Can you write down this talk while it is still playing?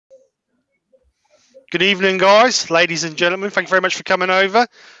Good evening, guys, ladies and gentlemen. Thank you very much for coming over.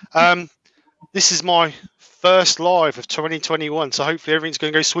 This is my first live of 2021, so hopefully everything's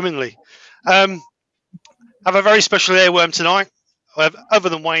going to go swimmingly. Have a very special earworm tonight, other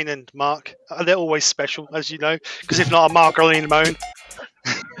than Wayne and Mark. They're always special, as you know, because if not, Mark will lean moan.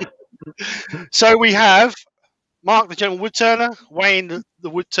 So we have Mark, the General Woodturner, Wayne, the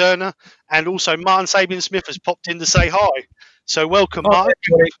Woodturner, and also Martin Saban-smith has popped in to say hi. So welcome, Martin.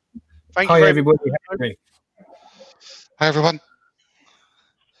 Thank you. Hi, everybody. Hi, everyone.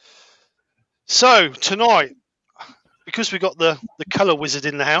 So tonight, because we got the colour wizard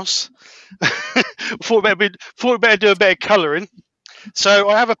in the house, thought we better do a bit of colouring. So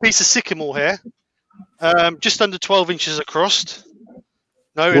I have a piece of sycamore here, just under 12 inches across.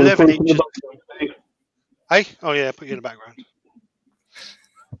 No, 11 inches. Hey, oh yeah, put you in the background.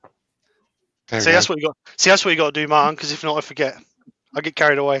 See, that's what you got. See, that's what you got to do, Martin. Because if not, I forget. I get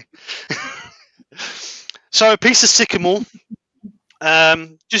carried away. So a piece of sycamore,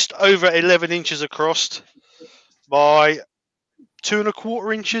 just over 11 inches across by 2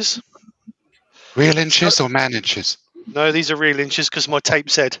 1/4 inches. Real inches or man inches? No, these are real inches because my tape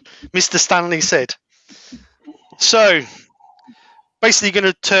said. Mr. Stanley said. So basically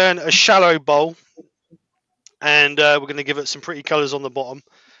going to turn a shallow bowl and we're going to give it some pretty colours on the bottom.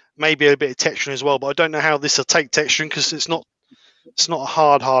 Maybe a bit of texturing as well, but I don't know how this will take texturing because it's not a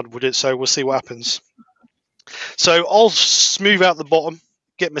hard wood, so we'll see what happens. So I'll smooth out the bottom,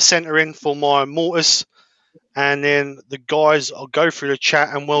 get my centre in for my mortise, and then the guys, I'll go through the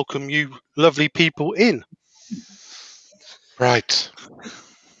chat and welcome you lovely people in. Right.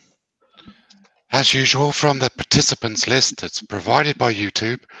 As usual, from the participants list that's provided by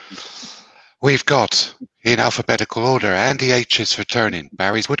YouTube, we've got, in alphabetical order, Andy H is returning,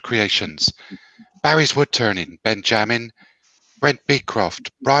 Barry's Wood Creations, Barry's Woodturning, Benjamin, Brent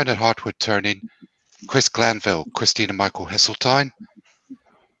Beecroft, Brian at Heartwood Turning, Chris Glanville, Christina Michael Hesseltine,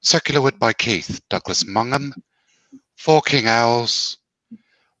 Circular Wood by Keith, Douglas Mungham, Four King Owls,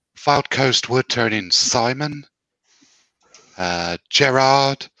 Filed Coast Wood Turning, Simon,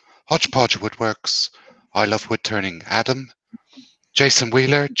 Gerard, Hodgepodge Woodworks, I Love Wood Turning, Adam, Jason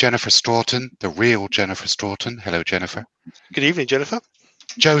Wheeler, Jennifer Stroughton, the real Jennifer Stroughton. Hello, Jennifer. Good evening, Jennifer.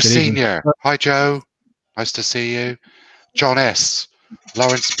 Joe Senior. Hi, Joe. Nice to see you. John S.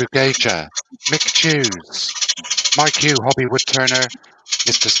 Lawrence Bugaja, Mick Hughes, Mike Hugh, Hobby Woodturner,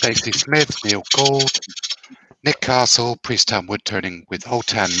 Mr. Stacey Smith, Neil Gould, Nick Castle, Priesttown Woodturning with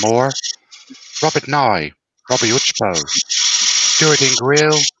Otan Moore, Robert Nye, Robbie Uchbo, Stuart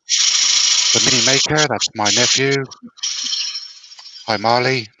Ingrill, the Mini Maker, that's my nephew. Hi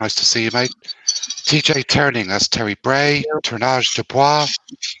Marley, nice to see you, mate. TJ Turning, that's Terry Bray, Tournage de Bois,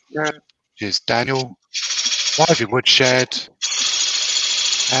 which is Daniel, Lively Woodshed,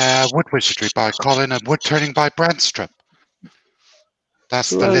 Wood Wizardry by Colin, and Wood Turning by Brandstrup. That's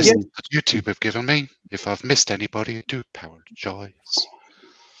the list that YouTube have given me. If I've missed anybody, I do apologize.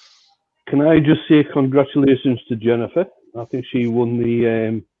 Can I just say congratulations to Jennifer? I think she won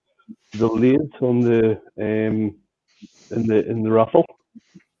the lead on the in the raffle.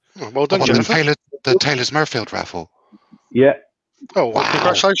 Oh, well done, Jennifer. The Taylor's Murfield raffle. Yeah. Oh, well, wow.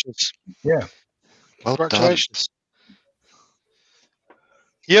 Congratulations. Yeah. Well congratulations. Done.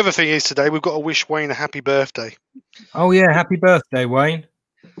 The other thing is today we've got to wish Wayne a happy birthday. Oh yeah, happy birthday, Wayne.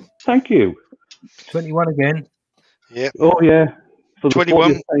 Thank you. 21 again. Yeah. Oh yeah. For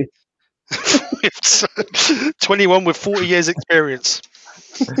 21. 21 with 40 years experience.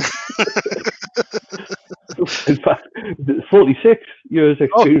 In fact, 46 years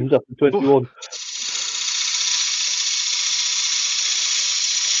experience after 21.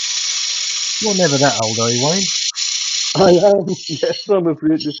 You're never that old, are you, Wayne? I am, yes, I'm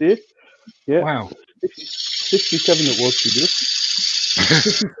afraid to say. Yeah. Wow. 67 it was to do.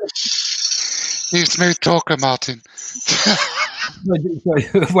 You smooth talker, Martin.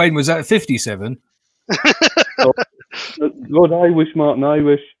 Wayne was at 57. God, I wish, Martin, I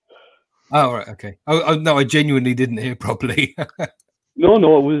wish. Oh, right, okay. Oh, no, I genuinely didn't hear properly. No,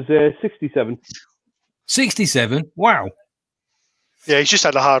 it was 67. 67? Wow. Yeah, he's just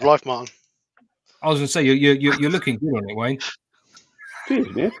had a hard life, Martin. I was going to say, you're looking good on it, Wayne. Cheers,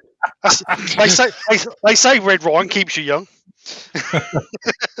 mate. They say red wine keeps you young.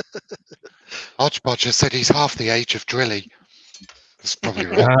 Hodgepodge has said he's half the age of Drilly. That's probably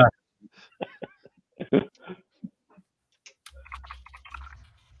right.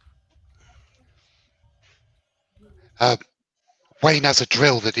 Wayne has a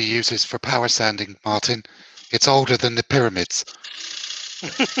drill that he uses for power sanding, Martin. It's older than the pyramids.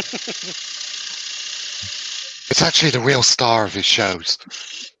 It's actually the real star of his shows.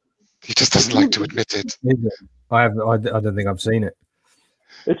 He just doesn't like to admit it. I don't think I've seen it.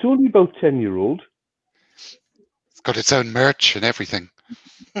 It's only about 10-year-old. It's got its own merch and everything.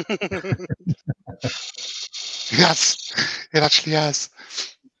 Yes, it actually has.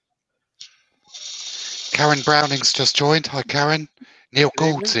 Karen Browning's just joined. Hi, Karen. Neil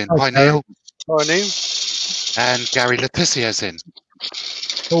Gould's in. Hi, Neil. Hi, Neil. And Gary Letitia's in.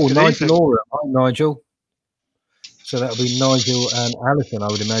 Oh, Good Nigel evening. Laura. Hi, Nigel. So that'll be Nigel and Alison, I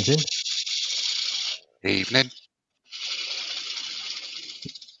would imagine. Evening.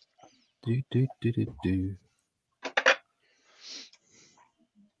 Do.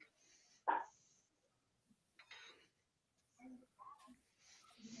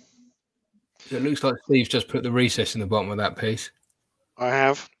 It looks like Steve's just put the recess in the bottom of that piece. I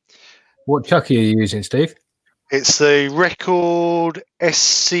have. What chucky are you using, Steve? It's the Record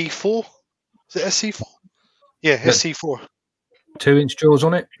SC4. Is it SC4? Yeah, Yeah. SC4. 2-inch jaws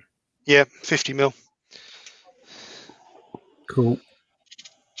on it? Yeah, 50 mil. Cool.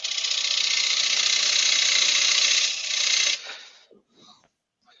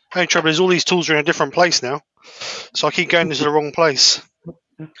 Only trouble is all these tools are in a different place now. So I keep going into the wrong place.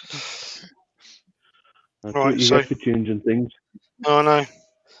 That's Right, what you so- get for changing things. Oh, no.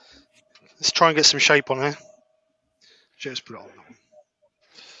 Let's try and get some shape on here. Just put it on.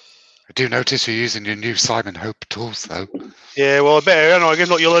 I do notice you're using your new Simon Hope tools, though. Yeah, well, I better, don't I? Again,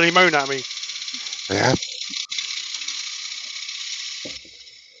 like you'll only moan at me. Yeah.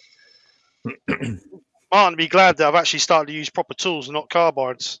 Martin, be glad that I've actually started to use proper tools and not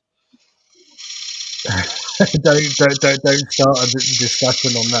carbides. don't start a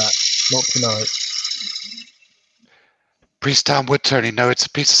discussion on that. Not tonight. Priesttown Woodturning. No, it's a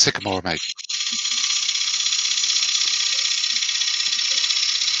piece of sycamore, mate.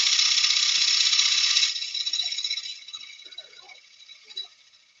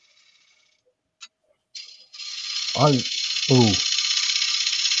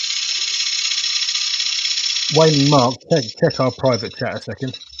 Wayne and Mark, check our private chat a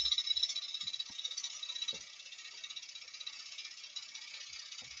second.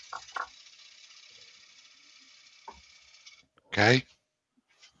 Okay.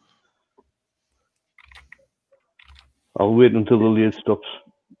 I'll wait until the lathe stops.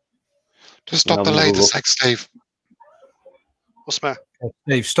 Just stop the Have a lathe a look. sec, Steve. What's the matter?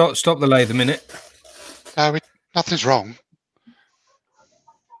 Steve, stop the lathe a minute. No, nothing's wrong.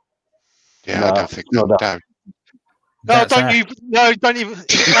 Yeah, I Nah, don't think not no. that. No, That's don't Ash. you? No, don't even.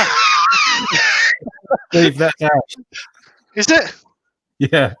 Steve, that's Ash. Is it?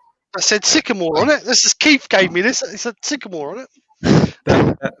 Yeah, I said sycamore on it. This is Keith gave me this. It said sycamore on it.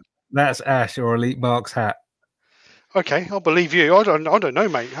 that's Ash or Elite Mark's hat. Okay, I'll believe you. I don't know,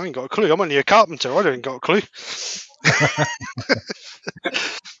 mate. I ain't got a clue. I'm only a carpenter. I don't got a clue.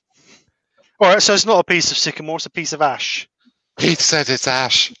 All right, so it's not a piece of sycamore. It's a piece of ash. Keith said it's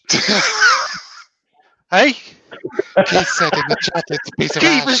ash. Hey, Keith said in the chat it's a piece of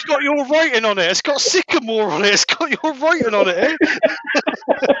Keith, it's ash. got your writing on it. It's got sycamore on it. It's got your writing on it. Eh?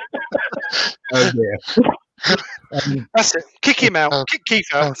 Oh dear. That's it. Kick him out. Oh. Kick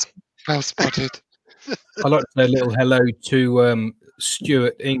Keith out. Well spotted. I'd like to say a little hello to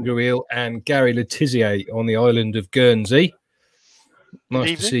Stuart Ingerwheel and Gary Letizia on the island of Guernsey.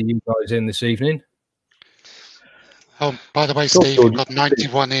 Nice to see you guys in this evening. Oh, by the way, Steve, you've got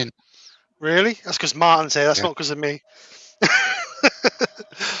 91 in. Really? That's because Martin's here. That's Yeah. not because of me.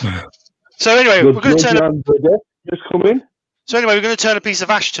 So anyway, we're going to turn. Just come in. So anyway, we're going to turn a piece of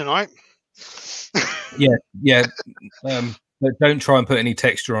ash tonight. Yeah. But don't try and put any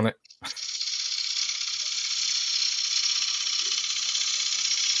texture on it.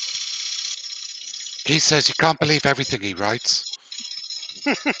 He says you can't believe everything he writes.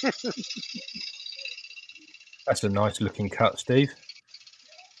 That's a nice looking cut, Steve.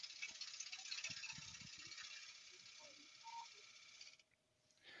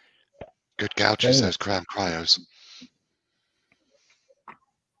 Good gouges, Yeah. those Crown Cryos.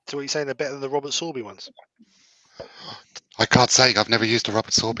 So what are you saying? They're better than the Robert Sorby ones? I can't say. I've never used a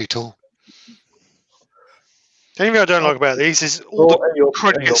Robert Sorby tool. The only thing I don't like about these is all the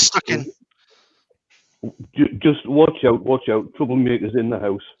crud gets stuck in. Just watch out. Troublemakers in the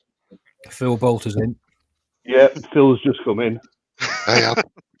house. Phil Bolter's in. Yeah, Phil's just come in. Hey,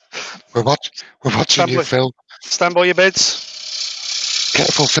 we're watching you, Phil. Stand by your beds.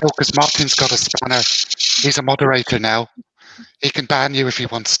 Careful, Phil, because Martin's got a spanner. He's a moderator now. He can ban you if he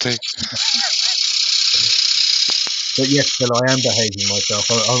wants to. But yes, Phil, I am behaving myself.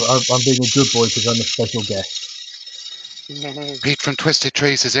 I'm being a good boy because I'm a special guest. Pete from Twisted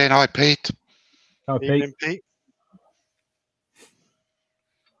Trees is in. Hi, Pete. Oh, Evening, Pete.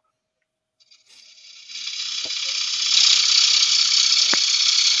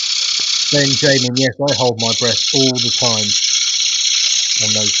 Ben Jamin, yes, I hold my breath all the time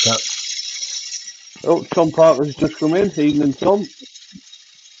on those cuts. Oh, Tom Parker's just come in. Evening, Tom.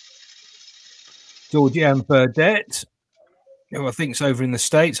 Georgianne Burdett, who I think's over in the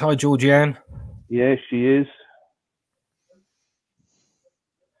States. Hi, Georgianne. Yeah, she is.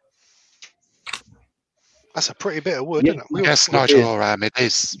 That's a pretty bit of wood, isn't it? Yes, Nigel, it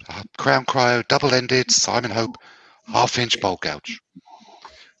is Crown Cryo, double-ended, Simon Hope, half-inch bolt gouge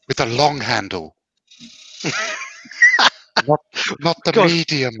with a long handle, not the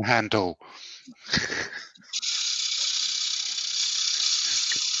medium handle.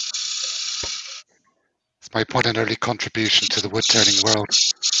 It's my point and early contribution to the wood turning world,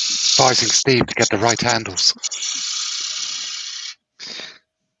 advising Steve to get the right handles.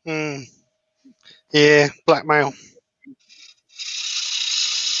 Yeah, blackmail.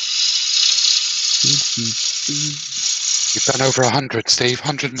 You've done over 100, Steve.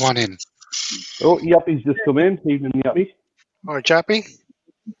 101 in. Oh, Yappy's just come in. Evening, Yappy. All right, Jappy.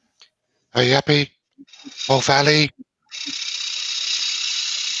 Hey, Yappy. Wolf Alley.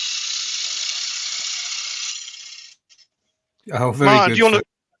 Oh, very Martin, good. do you want to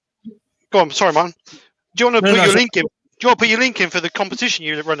go on? Sorry, man. Do you want to put your link in? Do you want to put your link in for the competition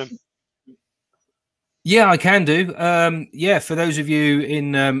you're running? Yeah, I can do. Yeah, for those of you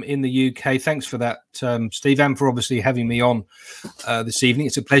in the UK, thanks for that, Steve, and for obviously having me on this evening.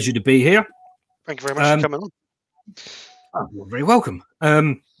 It's a pleasure to be here. Thank you very much for coming on. Oh, you're very welcome.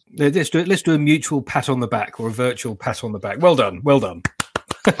 Let's do a mutual pat on the back or a virtual pat on the back. Well done. Well done.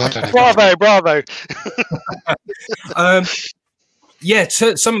 Bravo. Yeah,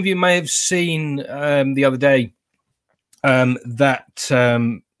 so some of you may have seen the other day that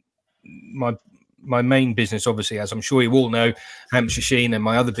my main business, obviously, as I'm sure you all know, Hampshire Sheen, and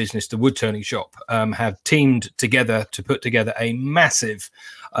my other business, the Woodturning shop, have teamed together to put together a massive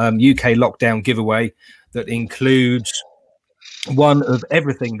UK lockdown giveaway that includes one of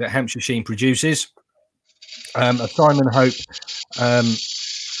everything that Hampshire Sheen produces, a Simon Hope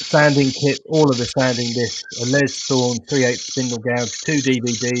sanding kit, all of the sanding discs, a Les Thorne 3/8 spindle gouge, 2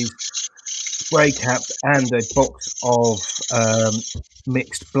 DVDs, spray caps, and a box of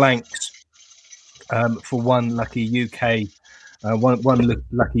mixed blanks for one lucky UK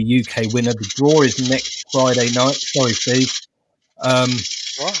lucky UK winner. The draw is next Friday night. Sorry, Steve.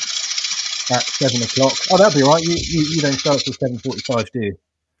 At 7 o'clock. Oh, that'll be all right. You don't start till 7:45, do you?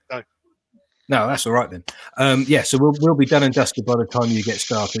 No, that's all right then. Yeah, so we'll be done and dusted by the time you get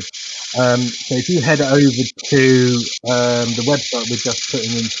started. So if you head over to the website we're just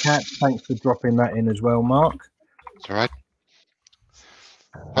putting in chat, thanks for dropping that in as well, Mark. It's all right.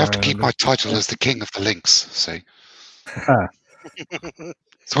 I have to keep my title as the king of the links, see?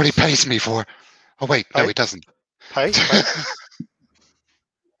 That's what he pays me for. Oh, wait, no, he doesn't. Pay?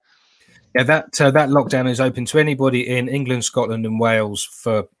 Yeah, that lockdown is open to anybody in England, Scotland and Wales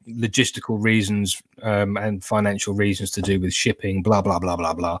for logistical reasons and financial reasons to do with shipping, blah, blah, blah,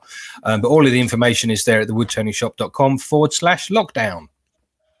 blah, blah. But all of the information is there at thewoodturningshop.com/lockdown.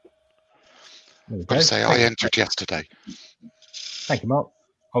 I've got to say, I entered yesterday. Thank you, Mark.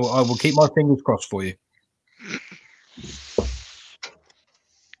 I will keep my fingers crossed for you.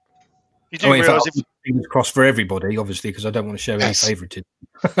 You do realise if fingers crossed for everybody, obviously, because I don't want to show any favouritism.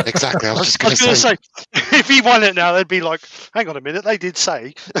 Exactly. I was just going to say, if he won it now, they'd be like, hang on a minute, they did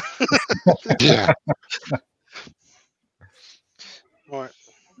say. Yeah. Right.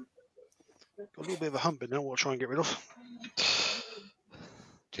 Got a little bit of a hump in now, what I'll try and get rid of.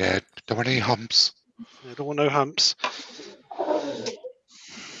 Yeah, don't want any humps. Yeah, don't want no humps.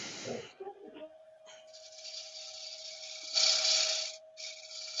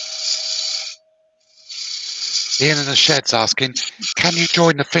 Ian in the shed's asking, can you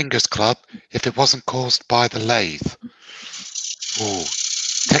join the Fingers Club if it wasn't caused by the lathe? Oh,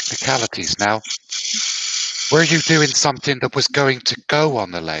 technicalities now. Were you doing something that was going to go on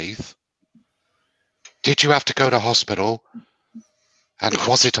the lathe? Did you have to go to hospital? And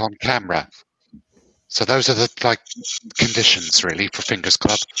was it on camera? So those are the conditions really for Fingers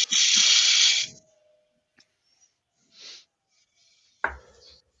Club.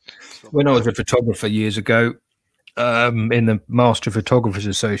 When I was a photographer years ago, in the Master Photographers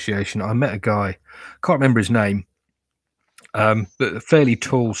Association, I met a guy, can't remember his name, but a fairly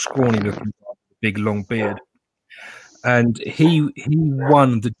tall, scrawny looking, big long beard. And he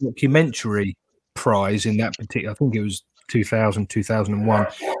won the documentary prize in that particular, I think it was 2000, 2001.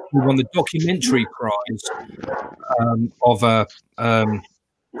 He won the documentary prize of a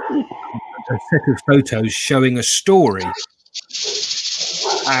set of photos showing a story.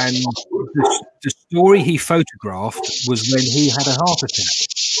 And the story he photographed was when he had a heart attack.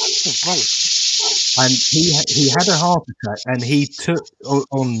 And he had a heart attack, and he took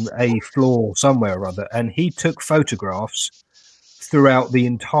on a floor somewhere or other, and he took photographs throughout the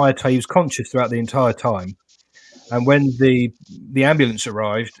entire time. He was conscious throughout the entire time. And when the ambulance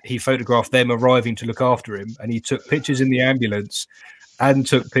arrived, he photographed them arriving to look after him, and he took pictures in the ambulance and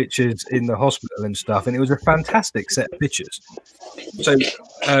took pictures in the hospital and stuff. And it was a fantastic set of pictures. So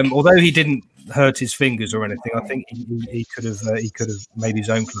although he didn't hurt his fingers or anything, I think he could have made his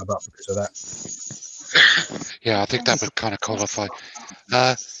own club up because of that. Yeah, I think that would kind of qualify.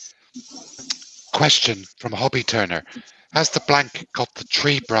 Question from Hobby Turner. Has the blanket got the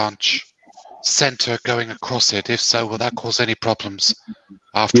tree branch center going across it? If so, will that cause any problems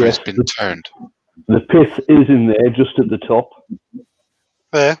after it's been turned? The pith is in there, just at the top.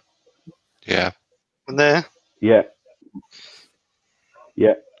 There. Yeah. And there. Yeah.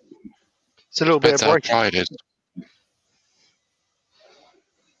 Yeah. It's a little bit of break. Tried it.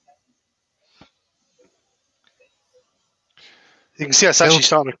 You can see it's actually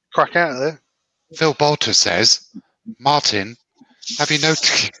starting to crack out of there. Phil Bolter says, Martin, have you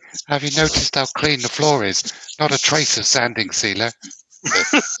noticed how clean the floor is? Not a trace of sanding sealer.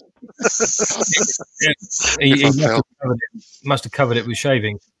 He must have covered it with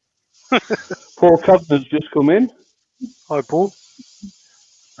shaving. Paul Covenant's just come in. Hi, Paul.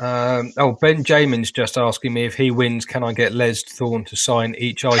 Ben Jamin's just asking me if he wins, can I get Les Thorne to sign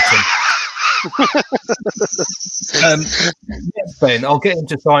each item? Yes, Ben, I'll get him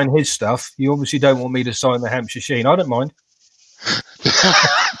to sign his stuff. You obviously don't want me to sign the Hampshire Sheen. I don't mind.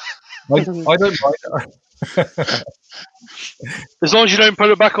 I don't mind. As long as you don't put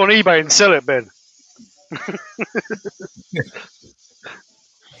it back on eBay and sell it, Ben.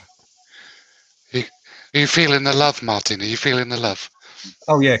 Are you feeling the love, Martin? Are you feeling the love?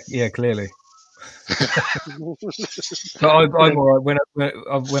 Oh yeah, clearly. But I'm all right.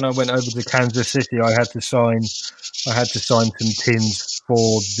 When I went over to Kansas City, I had to sign some tins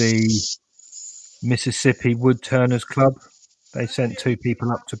for the Mississippi Woodturners Club. They sent 2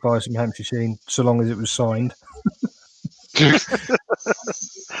 people up to buy some Hampshire Sheen, so long as it was signed.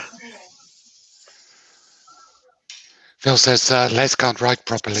 Phil says Les can't write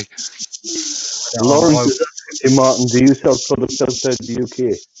properly. Lawrence, Martin, do you sell products outside the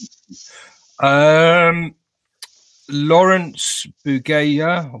UK? Lawrence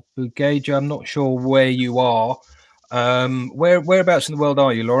Bugaja, I'm not sure where you are. Whereabouts in the world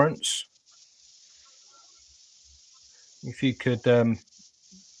are you, Lawrence? If you could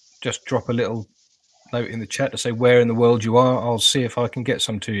just drop a little note in the chat to say where in the world you are, I'll see if I can get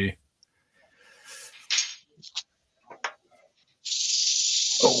some to you.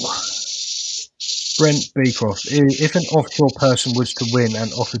 Oh. Brent Beecroft, if an offshore person was to win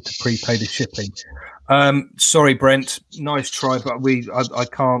and offered to prepay the shipping, sorry, Brent, nice try, but I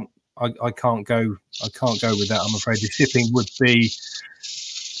can't go with that. I'm afraid the shipping would be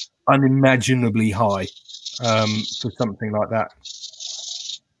unimaginably high for something like that.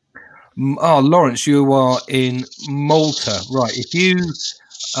 Lawrence, you are in Malta, right? If you,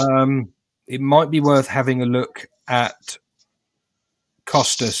 it might be worth having a look at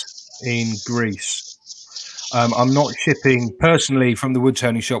Costas in Greece. I'm not shipping personally from the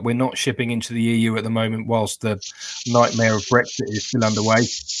Woodturning shop. We're not shipping into the EU at the moment, whilst the nightmare of Brexit is still underway,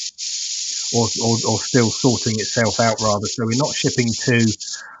 or still sorting itself out, rather. So we're not shipping to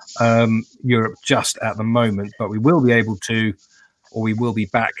Europe just at the moment, but we will be able to, or we will be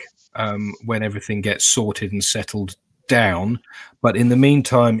back when everything gets sorted and settled down. But in the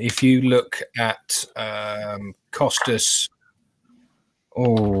meantime, if you look at Costas.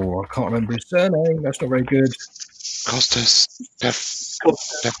 Oh, I can't remember his surname. That's not very good. Costas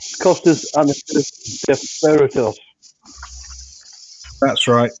Anastasopoulos. That's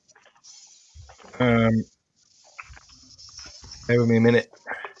right. Bear with me a minute.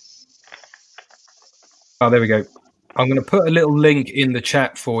 Oh, there we go. I'm going to put a little link in the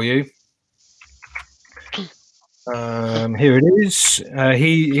chat for you. Here it is.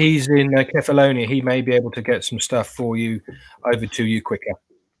 He's in Kefalonia. He may be able to get some stuff for you over to you quicker.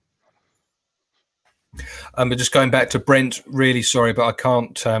 But just going back to Brent, really sorry, but I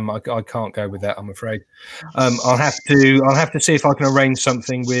can't go with that, I'm afraid. I'll have to see if I can arrange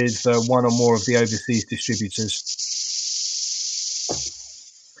something with one or more of the overseas distributors.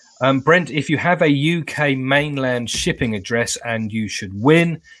 Brent, if you have a UK mainland shipping address and you should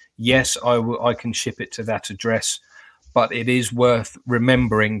win, yes, I can ship it to that address, but it is worth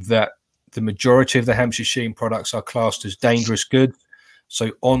remembering that the majority of the Hampshire Sheen products are classed as dangerous goods.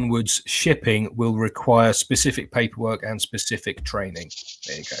 So onwards shipping will require specific paperwork and specific training.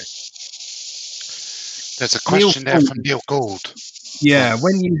 There you go. There's a question there from Neil Gould. Yeah,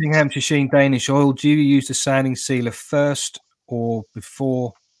 when using Hampshire Sheen Danish oil, do you use the sanding sealer first or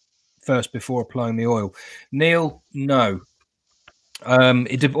before applying the oil? Neil, no.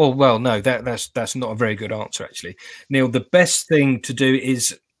 No, that's not a very good answer, actually. Neil, the best thing to do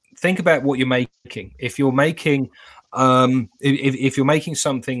is think about what you're making. If you're making if you're making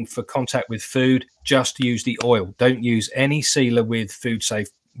something for contact with food, just use the oil. Don't use any sealer with food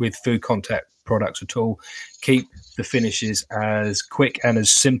contact products at all. Keep the finishes as quick and as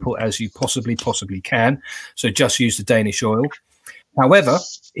simple as you possibly can. So just use the Danish oil. However,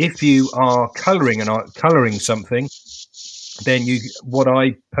 if you are colouring something, then what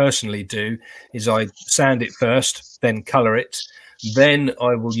I personally do is I sand it first, then colour it, then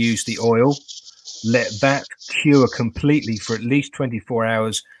I will use the oil, let that cure completely for at least 24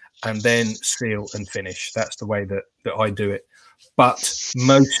 hours, and then seal and finish. That's the way that I do it. But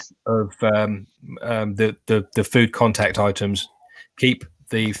most of the food contact items, keep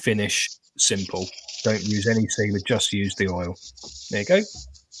the finish simple. Don't use any sealer, just use the oil. There you go.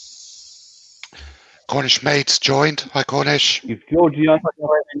 Cornish mates joined. Hi, Cornish. If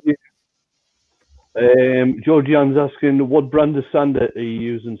Georgianne's asking, what brand of sander are you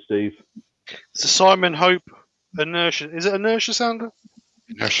using, Steve? It's a Simon Hope Inertia. Is it Inertia sander?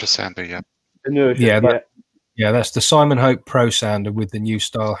 Inertia sander, yeah. Inertia, yeah, that's the Simon Hope Pro sander with the new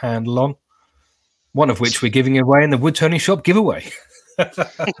style handle on. One of which we're giving away in the Woodturning shop giveaway.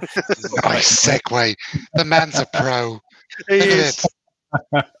 Nice segue. The man's a pro. He is.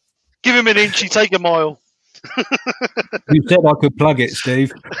 Give him an inch, you take a mile. You said I could plug it,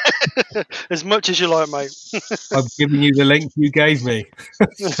 Steve. As much as you like, mate. I've given you the link you gave me.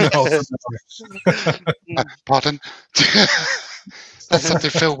 Pardon? That's something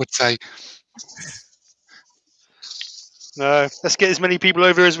Phil would say. No, let's get as many people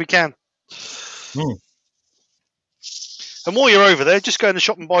over as we can. And while you're over there, just go in the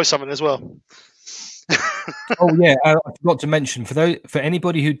shop and buy something as well. Oh yeah, I forgot to mention for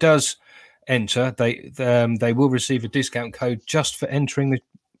anybody who does enter, they will receive a discount code just for entering the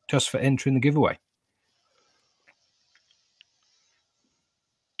giveaway.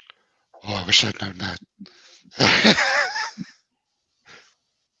 Oh, I wish I'd known that.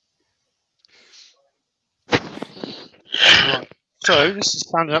 Right. So this is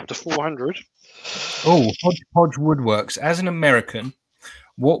standing up to 400. Oh, Hodgepodge Woodworks. As an American,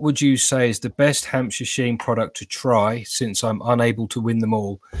 what would you say is the best Hampshire Sheen product to try, since I'm unable to win them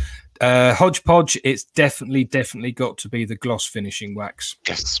all? Hodgepodge, it's definitely got to be the gloss finishing wax.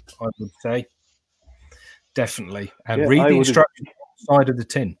 Yes. I would say. Definitely. And read the instructions on the side of the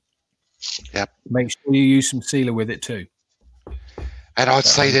tin. Yep. Make sure you use some sealer with it too. And I'll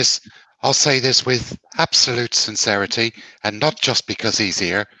say this with absolute sincerity, and not just because he's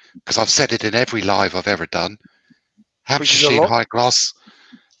here, because I've said it in every live I've ever done. Hampshire Sheen High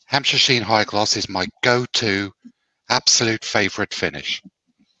Gloss is my go-to, absolute favourite finish.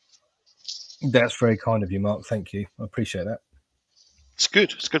 That's very kind of you, Mark. Thank you. I appreciate that. It's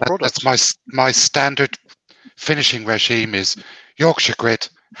good. It's a good product. That's my standard finishing regime is Yorkshire Grit,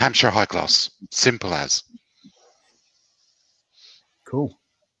 Hampshire High Gloss. Simple as. Cool.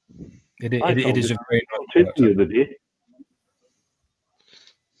 It is a very nice product.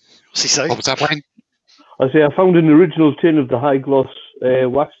 What's he say? What was that, Wayne? I say I found an original tin of the high gloss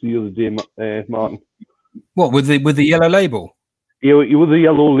wax the other day, Martin. What, with the yellow label? Yeah, with the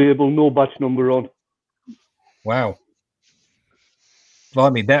yellow label, no batch number on. Wow.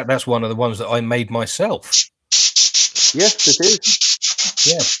 Blimey, that's one of the ones that I made myself. Yes, it is.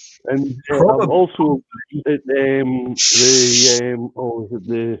 Yeah. And I've also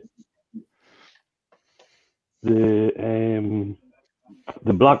the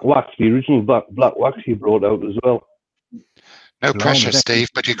black wax, the original black wax he brought out as well. No pressure, Steve,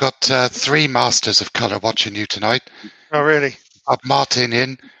 but you've got 3 masters of colour watching you tonight. Oh, really? Martin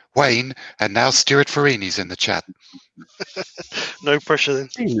in, Wayne, and now Stuart Farini's in the chat. No pressure then.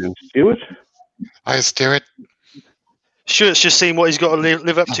 Stuart? Hi, Stuart. Stuart's just seen what he's got to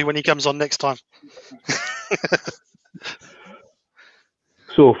live up to when he comes on next time.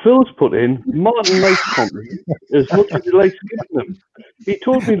 So Phil's put in, Martin likes compliments as much as he likes giving them. He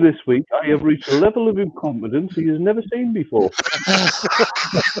told me this week I have reached a level of incompetence he has never seen before.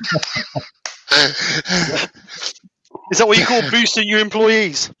 Is that what you call boosting your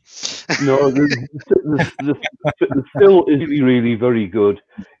employees? No, Phil is really very good.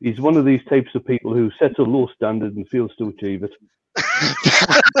 He's one of these types of people who sets a low standard and fails to achieve it.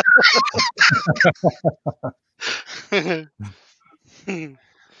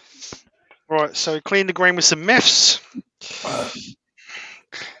 Right, so clean the grain with some meths.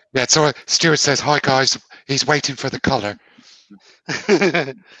 Yeah, so Stuart says, hi guys, he's waiting for the colour.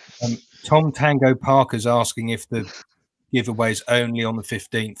 Tom Tango Parker's asking if the giveaway is only on the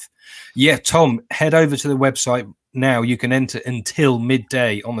 15th. Yeah, Tom, head over to the website now. You can enter until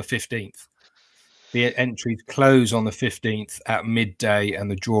midday on the 15th. The entries close on the 15th at midday, and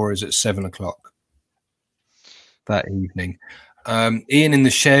the draw is at 7 o'clock that evening. Ian in the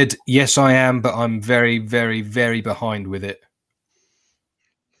shed, yes, I am, but I'm very, very, very behind with it.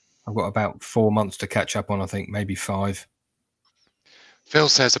 I've got about 4 months to catch up on, I think, maybe 5. Phil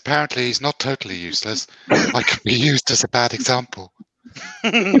says apparently he's not totally useless. I could be used as a bad example.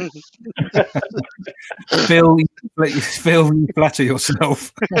 Phil, you flatter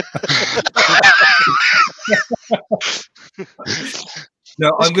yourself.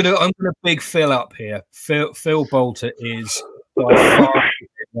 No, I'm gonna big Phil up here. Phil Bolter is by far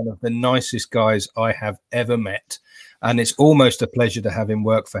one of the nicest guys I have ever met, and it's almost a pleasure to have him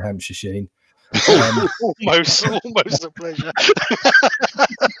work for Hampshire Sheen. Almost a pleasure.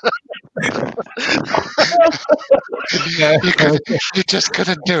 You just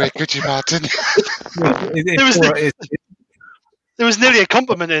couldn't do it, could you, Martin? There was nearly a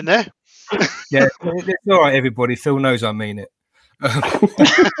compliment in there. Yeah, it's all right, everybody. Phil knows I mean it.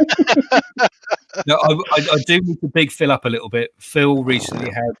 No, I do need to big Phil up a little bit. Phil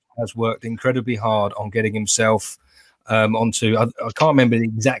recently has worked incredibly hard on getting himself onto, I can't remember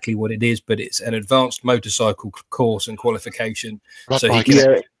exactly what it is, but it's an advanced motorcycle course and qualification. So he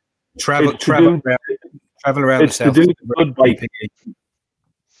can travel around the south.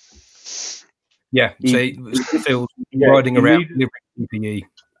 Yeah, so Phil's riding around PPE.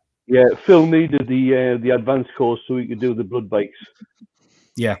 Yeah, Phil needed the advanced course so he could do the blood bikes.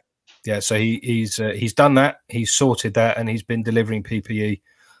 Yeah. So he's done that. He's sorted that, and he's been delivering PPE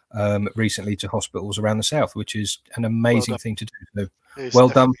recently to hospitals around the south, which is an amazing thing to do. So, well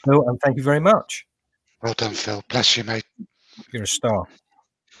done, Phil, and thank you very much. Well done, Phil. Bless you, mate. You're a star.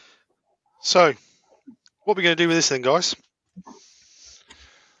 So, what are we going to do with this then, guys?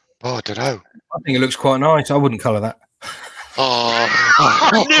 Oh, I don't know. I think it looks quite nice. I wouldn't colour that. Oh,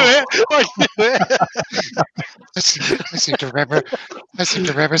 I knew it. I seem to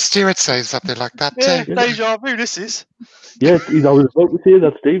remember Stuart saying something like that Yeah, too. deja vu. This is. Yes, I was about to say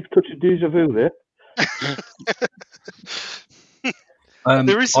that, Steve. Touch of deja vu there.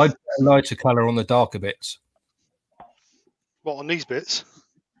 There is. I'd put a lighter colour on the darker bits. What, on these bits?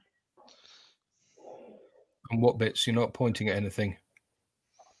 And what bits? You're not pointing at anything.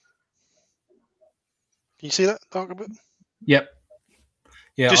 Can you see that darker bit? Yep.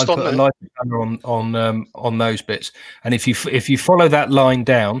 Yeah, Just I'd put a lighter colour on those bits. And if you follow that line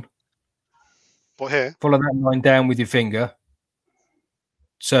down, what here? Follow that line down with your finger.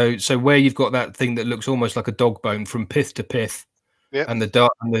 So where you've got that thing that looks almost like a dog bone from pith to pith, and the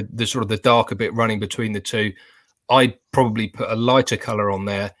dark and the sort of the darker bit running between the two, I'd probably put a lighter colour on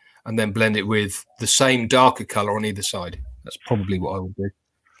there and then blend it with the same darker colour on either side. That's probably what I would do.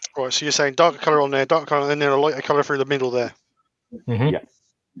 Right, so you're saying darker colour on there, darker colour, and then a lighter colour through the middle there. Mm-hmm. Yeah.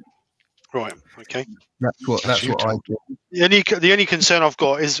 Right. Okay. That's what I do. The only concern I've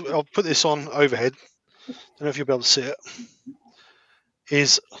got is, I'll put this on overhead. Don't know if you'll be able to see it.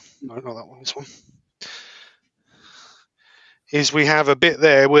 No, not that one. This one. Is we have a bit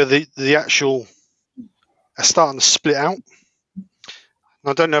there where the actual are starting to split out. And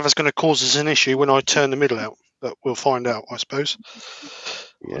I don't know if it's going to cause us an issue when I turn the middle out, but we'll find out, I suppose.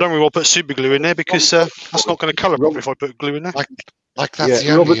 Yeah. I don't really want to put super glue in there because that's not going to colour properly if I put glue in there. Like that's the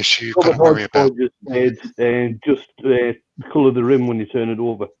only issue you've got to worry about. Just colour the rim when you turn it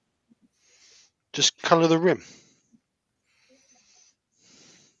over. Just colour the rim.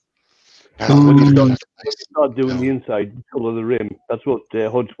 When you start doing the inside, colour the rim. That's what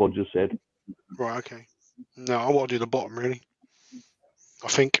Hodgepodge just said. Right, okay. No, I want to do the bottom, really. I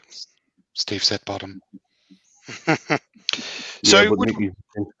think. Steve said bottom. So,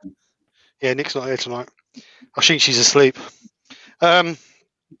 Nick's not here tonight. I think she's asleep. So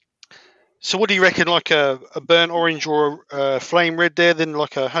what do you reckon, like a burnt orange or a flame red there, then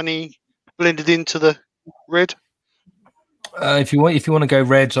like a honey blended into the red? If you want to go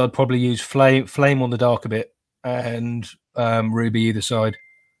reds, I'd probably use flame on the darker bit and ruby either side.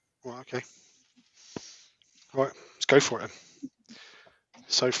 Right, okay. Right, let's go for it then.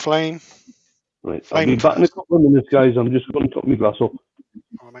 So flame. Right, I'll be back in a couple of minutes, guys. I'm just going to top my glass up.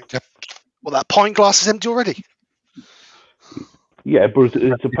 Right, mate. Yep. Well, that pint glass is empty already. Yeah, but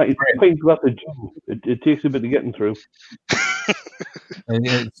it's a pint glass of gin. It takes a bit of getting through.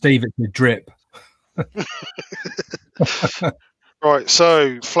 Steve, it's a drip. Right,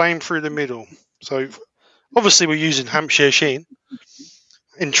 so flame through the middle. So obviously we're using Hampshire sheen,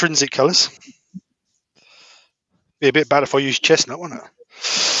 intrinsic colours. Be a bit bad if I use chestnut, wouldn't it?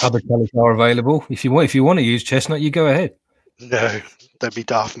 Other colours are available. If you want to use chestnut, you go ahead. No, that'd be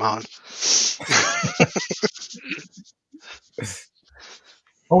daft, Martin.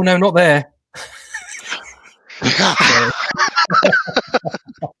 Oh no, not there.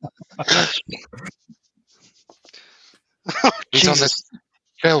 He's on the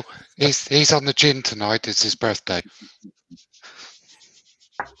Phil. He's on the gin tonight. It's his birthday.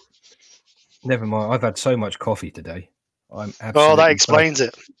 Never mind. I've had so much coffee today. I'm absolutely. Oh, that explains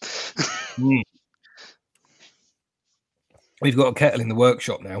it. We've got a kettle in the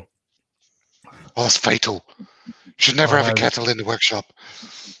workshop now. Oh, that's fatal. Should never have a kettle in the workshop.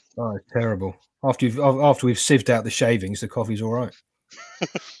 Oh, it's terrible. After we've sieved out the shavings, the coffee's all right.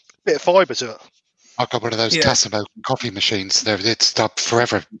 Bit of fibre to it. I've got one of those Tassimo coffee machines. It's stopped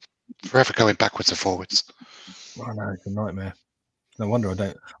forever going backwards and forwards. I know, it's a nightmare. No wonder I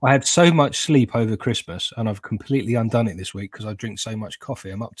don't. I had so much sleep over Christmas, and I've completely undone it this week because I drink so much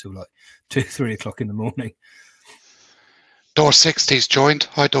coffee. I'm up till like 2, 3 o'clock in the morning. Door 60's joined.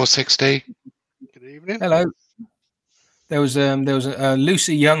 Hi, Door 60. Good evening. Hello. There was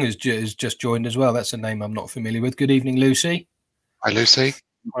Lucy Young has just joined as well. That's a name I'm not familiar with. Good evening, Lucy. Hi, Lucy.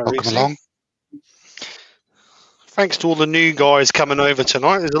 Hi, welcome Lucy. along. Thanks to all the new guys coming over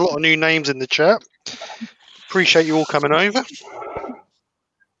tonight. There's a lot of new names in the chat. Appreciate you all coming over.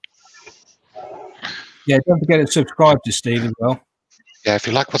 Yeah, don't forget to subscribe to Steve as well. Yeah, if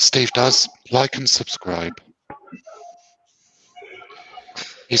you like what Steve does, like and subscribe.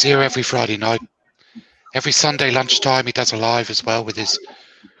 He's here every Friday night. Every Sunday lunchtime, he does a live as well with his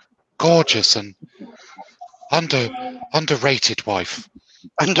gorgeous and underrated wife.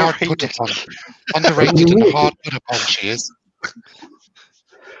 Underrated and hard put upon she is.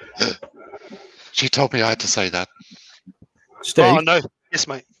 She told me I had to say that. Steve? Oh, no. Yes,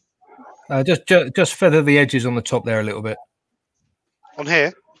 mate. Just feather the edges on the top there a little bit. On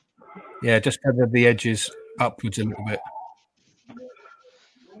here? Yeah, just feather the edges upwards a little bit.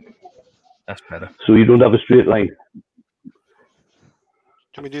 That's better. So you don't have a straight line.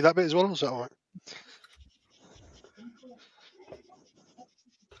 Can we do that bit as well? Or is that all right?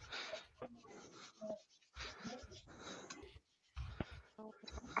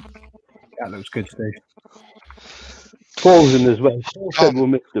 That looks good, Steve. Paul's in as well. Paul said we'll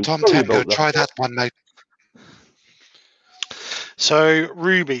mix them. Tom, Sorry go about that. try that one, mate. So,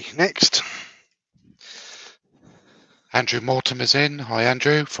 Ruby, next. Andrew Mortimer is in. Hi,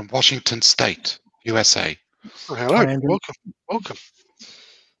 Andrew, from Washington State, USA. Oh, hello. Hi, Andrew. Welcome.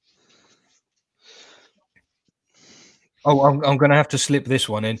 Oh, I'm going to have to slip this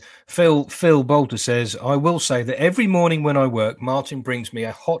one in. Phil Bolter says, I will say that every morning when I work, Martin brings me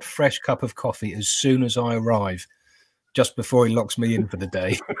a hot, fresh cup of coffee as soon as I arrive, just before he locks me in for the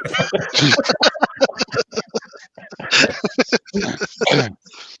day.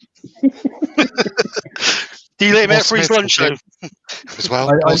 Do you let him out for his lunch, though? As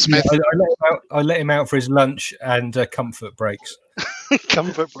well, I let him out for his lunch and comfort breaks.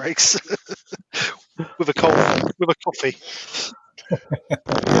 Comfort breaks. with a coffee.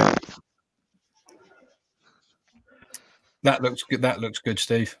 That looks good. That looks good,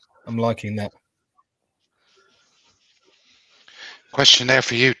 Steve. I'm liking that. Question there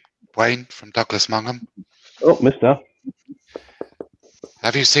for you, Wayne, from Douglas Mungham. Oh, mister.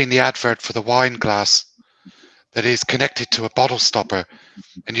 Have you seen the advert for the wine glass that is connected to a bottle stopper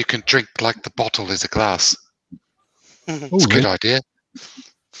and you can drink like the bottle is a glass? It's a good idea.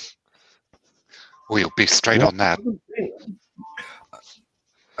 We'll be straight on that.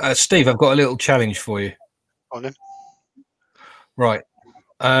 Steve, I've got a little challenge for you. On him. Right.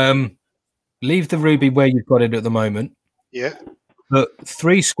 Leave the ruby where you've got it at the moment. Yeah. Put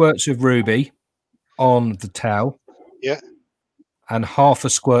 3 squirts of ruby on the towel. Yeah. And half a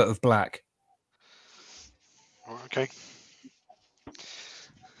squirt of black. Okay.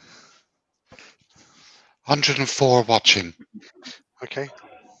 104 watching. Okay.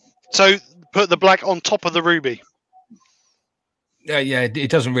 So put the black on top of the ruby. Yeah, it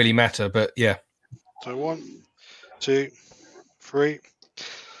doesn't really matter, but yeah. So 1, 2, 3.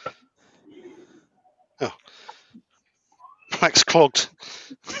 Oh, black's clogged.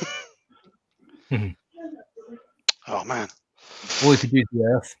 Oh man. All you could use the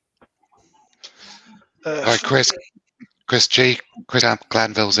earth. All right, Chris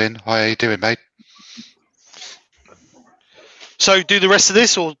Glanville's in. How are you doing, mate? So do the rest of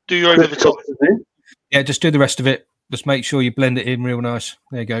this, or do you over the top? Yeah, just do the rest of it. Just make sure you blend it in real nice.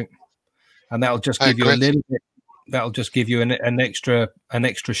 There you go, and that'll just give you a little bit. That'll just give you an extra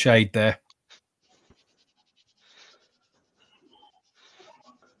shade there.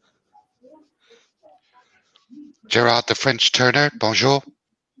 Gerard the French turner, bonjour.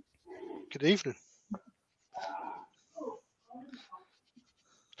 Good evening.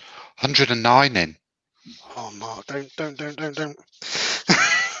 109 in. Oh, Mark, don't.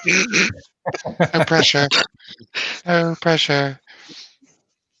 No pressure. No pressure.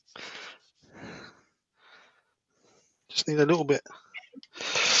 Just need a little bit.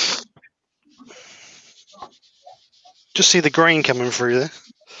 Just see the grain coming through there.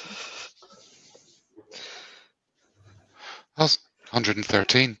 That's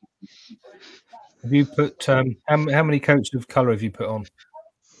 113. Have you put how many coats of colour have you put on?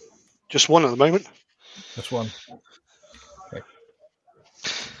 Just one at the moment. Just one. Okay.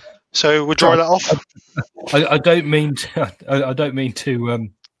 So we'll dry that off. I don't mean to, I don't mean to.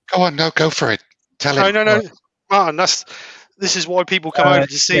 Go on, no, go for it. Tell him. No, Martin. This is why people come over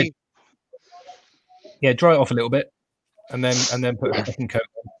to see. Yeah, dry it off a little bit, and then put a second coat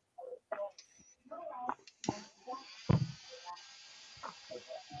on.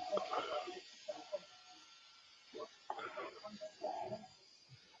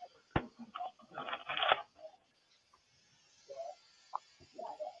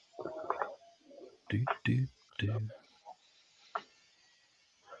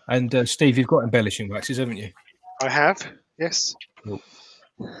 And Steve, you've got embellishing waxes, haven't you? I have, yes. Cool.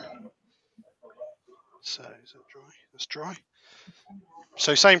 So is that dry? That's dry.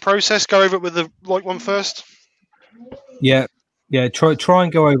 So same process. Go over it with the light one first. Yeah. Try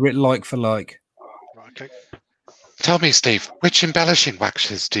and go over it like for like. Right, okay. Tell me, Steve, which embellishing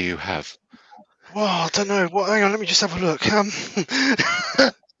waxes do you have? Well, I don't know. Hang on, let me just have a look.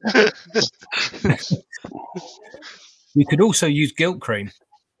 You could also use gilt cream.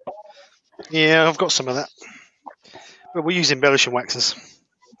 Yeah, I've got some of that. But we use embellishing waxes.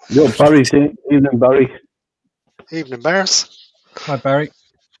 Yo, Barry, evening, Barry. Evening, Barris. Hi, Barry.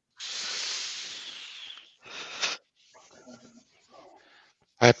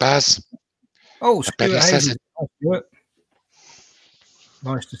 Hi, Baz. Oh, I bet he Stuart says Hayes. it. Hi, Stuart.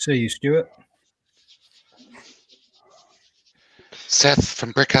 Nice to see you, Stuart. Seth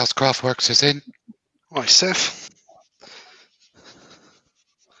from Brickhouse Craftworks is in. Hi, Seth.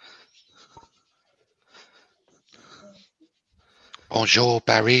 Bonjour,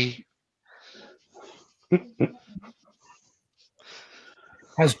 Barry.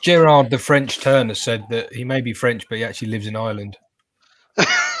 Has Gerard the French turner said that he may be French, but he actually lives in Ireland?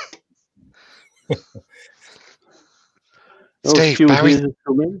 Steve,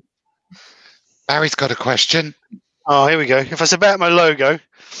 Barry's got a question. Oh, here we go. If it's about my logo.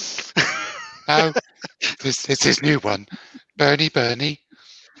 No, it's his new one. Bernie.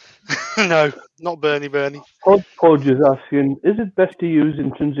 No, not Bernie. Podge is asking, is it best to use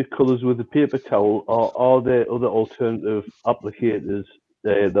intrinsic colours with a paper towel, or are there other alternative applicators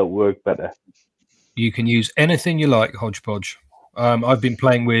that work better? You can use anything you like, Hodgepodge. I've been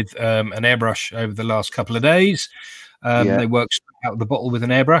playing with an airbrush over the last couple of days. They work out of the bottle with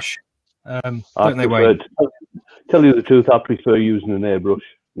an airbrush. Don't they, Wayne? Tell you the truth, I prefer using an airbrush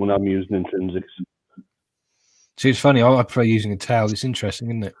when I'm using intrinsics. See, it's funny. I prefer using a towel. It's interesting,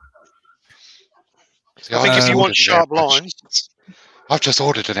 isn't it? See, I think if you want sharp lines. I've just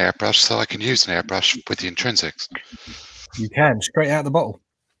ordered an airbrush so I can use an airbrush with the intrinsics. You can, straight out of the bottle.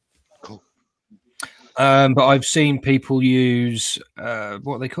 Cool. But I've seen people use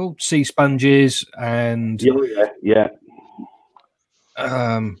what are they called? Sea sponges and yeah.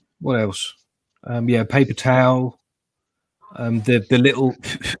 What else? Paper towel. The little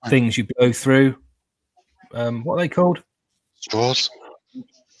things you blow through. What are they called? Straws.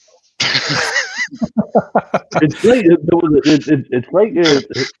 It's like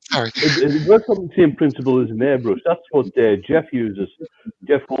it works on the same principle as an airbrush. That's what Jeff uses.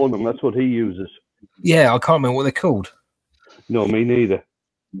 Jeff Hornham, that's what he uses. Yeah, I can't remember what they're called. No, me neither.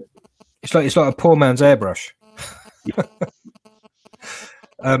 It's like a poor man's airbrush.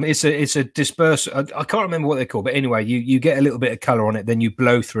 It's a disperser. I can't remember what they're called, but anyway, you get a little bit of color on it, then you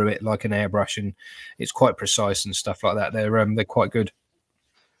blow through it like an airbrush, and it's quite precise and stuff like that. They're quite good.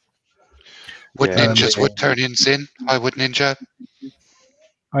 Wood Ninja's Woodturning's in. Hi, Wood Ninja.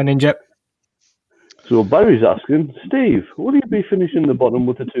 Hi, Ninja. So Barry's asking, Steve, will you be finishing the bottom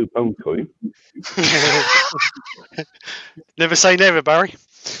with a £2 coin? Never say never, Barry.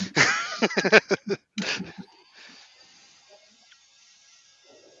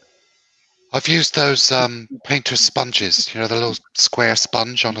 I've used those painter's sponges, you know, the little square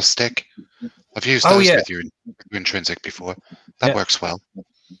sponge on a stick. I've used those with your intrinsic before. That works well.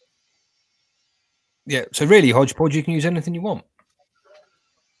 Yeah, so really, Hodgepodge, you can use anything you want.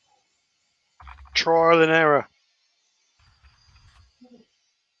 Trial and error.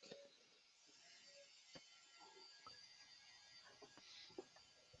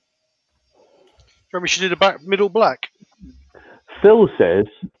 Maybe she did a back middle black. Phil says,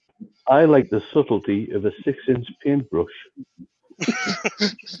 I like the subtlety of a 6-inch paintbrush.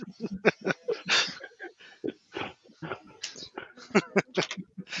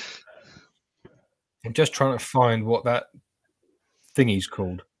 I'm just trying to find what that thingy's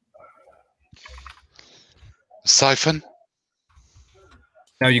called. Siphon?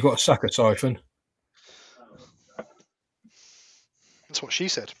 Now you've got a sucker siphon. That's what she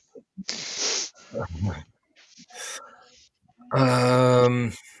said. Right.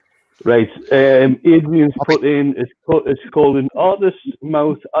 Adrian's put in, it's called an artist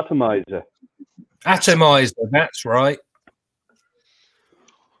mouth atomizer. Atomizer, that's right.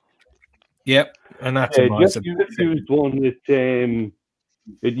 Yep, an atomizer. Jeff used one at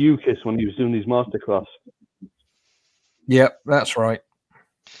UKIS when he was doing his masterclass. Yep, that's right.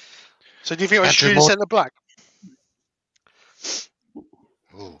 So do you think I should do the centre black?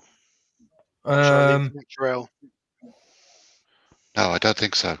 Ooh. No, No, I don't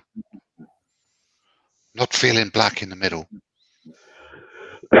think so. Not feeling black in the middle.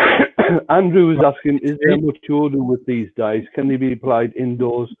 Andrew was asking, is there much odour with these dyes? Can they be applied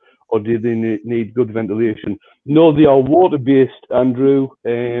indoors or do they need good ventilation? No, they are water-based, Andrew.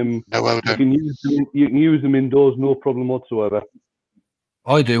 No odour. You can use them indoors, no problem whatsoever.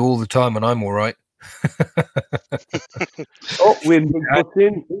 I do all the time and I'm all right. Oh, Wayne puts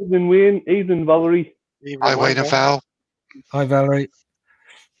in. Evening, Wayne. Evening, Valerie. Hi, Wayne and Val. Hi, Valerie.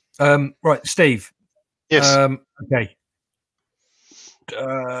 Right, Steve. Yes. Okay.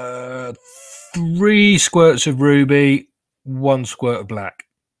 3 squirts of ruby, 1 squirt of black.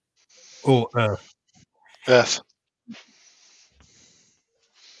 Or earth. Earth.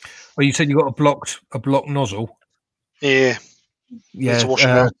 Well, you said you got a blocked nozzle. Yeah.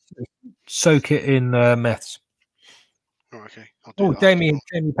 Yeah. Soak it in meths. Oh, okay. Oh, Jamie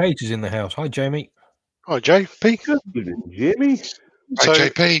Page is in the house. Hi, Jamie. Hi, JP. Good evening, Jamie. So, Hi,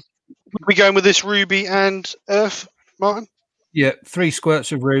 JP. we going with this ruby and earth, Martin? Yeah, 3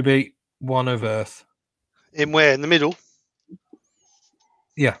 squirts of ruby, 1 of earth. In where? In the middle?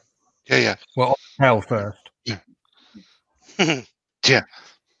 Yeah. Yeah. Well, hell first. Yeah.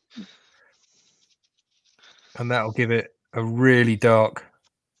 And that'll give it a really dark,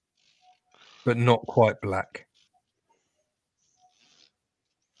 but not quite black.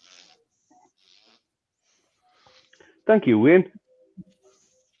 Thank you, Wayne.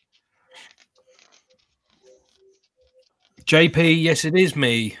 JP, yes, it is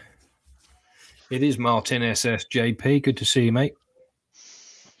me. It is Martin SS. JP, good to see you, mate.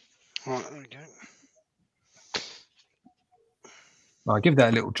 Right, there we go. I'll give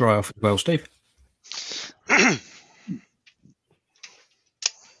that a little dry off as well, Steve.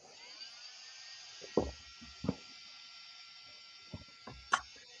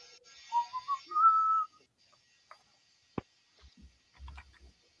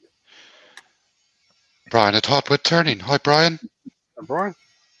 Brian at Hardwood Turning. Hi, Brian. Hi, Brian.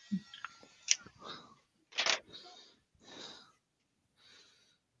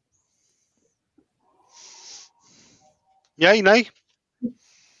 Yay, nay?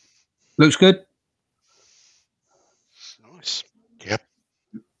 Looks good. Nice. Yep.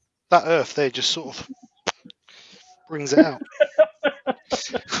 That earth there just sort of brings it out.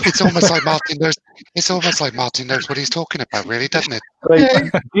 It's almost like Martin knows. It's almost like Martin knows what he's talking about, really, doesn't it?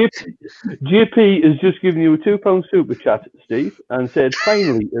 Right. JP has just given you a £2 super chat, Steve, and said,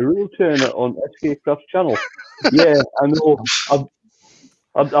 finally, a real turner on SK Krafts channel. Yeah, I know.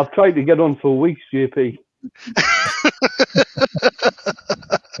 I've tried to get on for weeks, JP.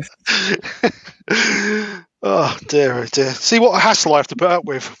 Oh dear. See what a hassle I have to put up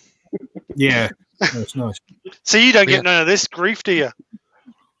with. Yeah, that's nice. See, you don't get none of this grief, do you?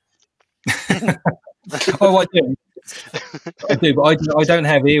 Oh, I do. But I don't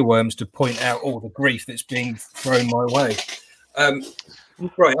have earworms to point out all the grief that's being thrown my way.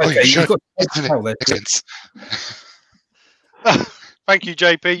 Right, okay. You've got thank you,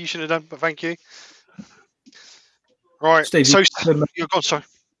 JP. You should have done, but thank you. Right, Steve, so you're gone. Sorry.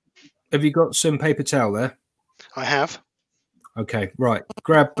 Have you got some paper towel there? I have. Okay, right.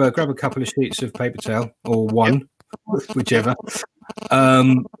 Grab a couple of sheets of paper towel, or one, whichever.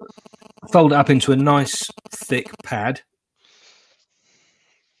 Fold it up into a nice thick pad.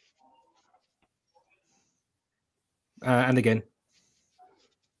 And again.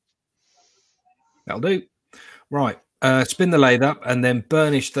 That'll do. Right. Spin the lathe up and then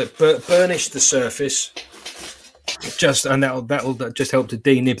burnish the surface. That'll just help to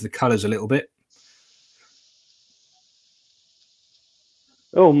denib the colours a little bit.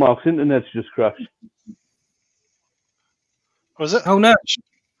 Oh, Mark's internet's just crashed. Was it? Oh no!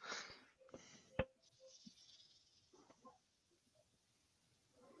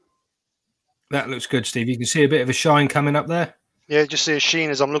 That looks good, Steve. You can see a bit of a shine coming up there. Yeah, just see a sheen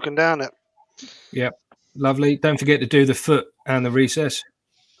as I'm looking down it. Yep, lovely. Don't forget to do the foot and the recess.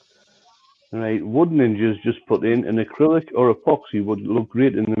 Right, Wood Ninja's just put in an acrylic or epoxy would look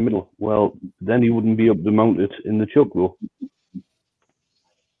great in the middle. Well, then he wouldn't be able to mount it in the chuck though.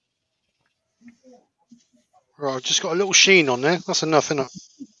 Right, I've just got a little sheen on there. That's enough, isn't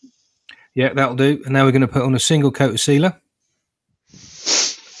it? Yeah, that'll do. And now we're going to put on a single coat of sealer.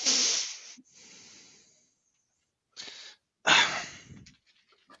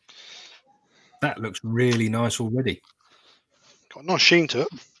 That looks really nice already. Got a nice sheen to it.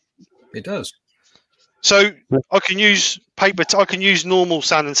 It does. So I can use paper. I can use normal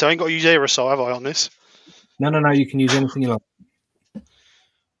sanding. So I ain't got to use aerosol, have I, on this? No. You can use anything you like.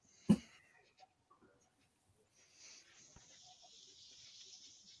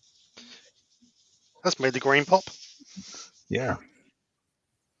 That's made the green pop. Yeah.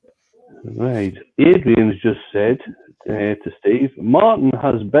 Right, Adrian's just said to Steve, Martin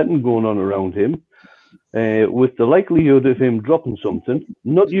has betting going on around him. With the likelihood of him dropping something,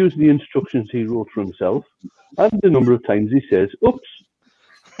 not use the instructions he wrote for himself, and the number of times he says, oops.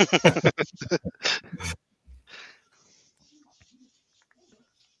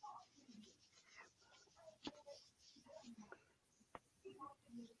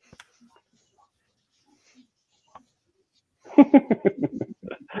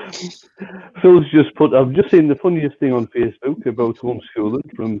 Phil's just put, I've just seen the funniest thing on Facebook about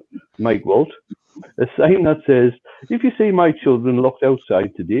homeschooling from Mike Walt. A sign that says, if you see my children locked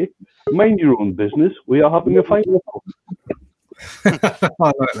outside today, mind your own business. We are having a fight. I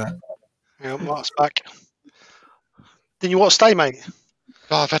like that. Yeah, Mark's back. Didn't you want to stay, mate?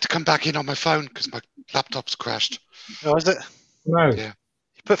 Oh, I've had to come back in on my phone because my laptop's crashed. Oh, is it? No. Yeah.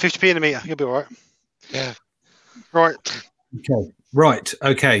 You put 50p in the meter. You'll be all right. Yeah. Right. Okay. Right.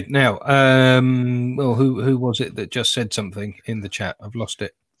 Okay. Now, well, who was it that just said something in the chat? I've lost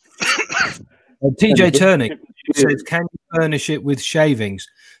it. TJ Turning says, "Can you furnish it with shavings?"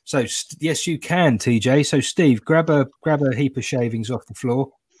 So yes, you can, TJ. So Steve, grab a heap of shavings off the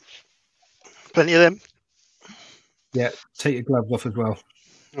floor. Plenty of them. Yeah. Take your gloves off as well.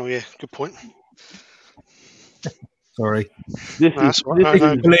 Oh yeah, good point. Sorry. This No, that's is, all right. this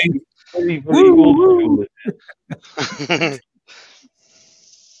No, is no. very, very old.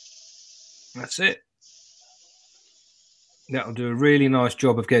 That's it. That'll do a really nice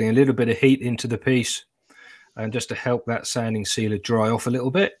job of getting a little bit of heat into the piece, and just to help that sanding sealer dry off a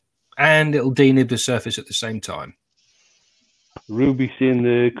little bit, and it'll denib the surface at the same time. Ruby saying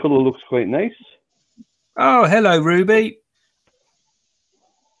the colour looks quite nice. Oh, hello, Ruby.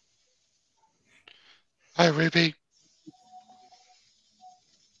 Hi, Ruby.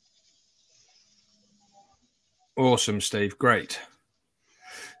 Awesome, Steve. Great.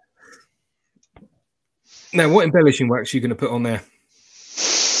 Now, what embellishing wax are you going to put on there?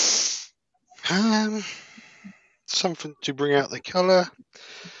 Something to bring out the colour. I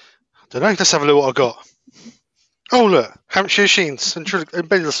don't know. Let's have a look what I got. Oh, look. Hampshire sheens and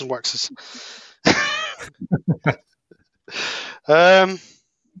embellishing waxes. Well,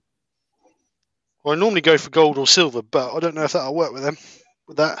 I normally go for gold or silver, but I don't know if that'll work with them.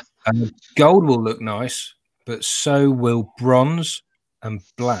 With that, Gold will look nice, but so will bronze and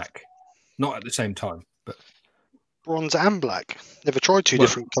black. Not at the same time, but bronze and black. Never tried two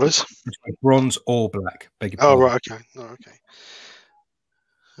different colours. Bronze or black. Beg your Oh, pardon. right. Okay. Oh, okay.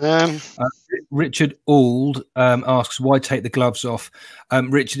 Richard Auld asks, why take the gloves off?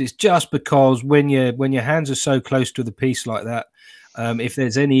 Richard, it's just because when your hands are so close to the piece like that, if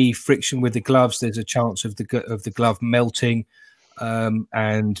there's any friction with the gloves, there's a chance of the glove melting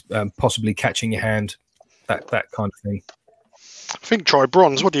and possibly catching your hand, that kind of thing. I think try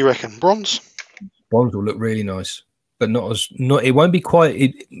bronze. What do you reckon? Bronze? Bronze will look really nice, but it won't be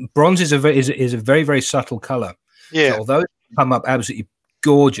quite. Bronze is a very, very subtle color. Yeah. So although it come up absolutely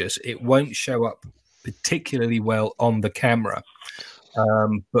gorgeous, it won't show up particularly well on the camera.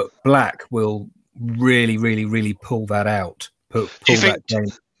 But black will really, really, really pull that out. Pull that down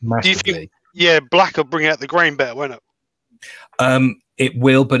massively. Do you think, black will bring out the grain better, won't it? It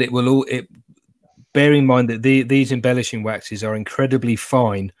will, but it will bear in mind that these embellishing waxes are incredibly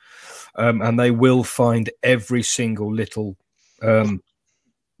fine, and they will find every single little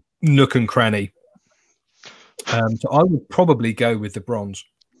nook and cranny. So I would probably go with the bronze.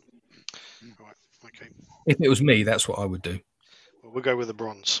 Right, okay. If it was me, that's what I would do. Well, we'll go with the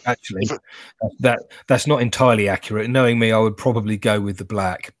bronze. Actually, that's not entirely accurate. Knowing me, I would probably go with the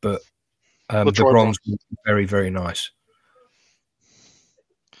black, but the bronze would be very, very nice.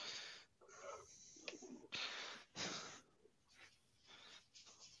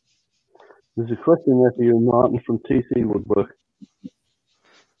 There's a question there for you, Martin, from TC Woodwork.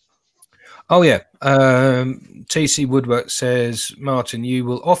 Oh, yeah. TC Woodwork says, Martin, you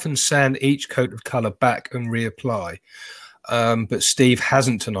will often sand each coat of colour back and reapply. But Steve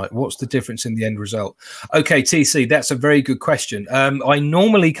hasn't tonight. What's the difference in the end result? Okay, TC, that's a very good question. I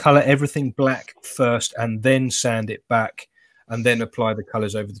normally colour everything black first and then sand it back and then apply the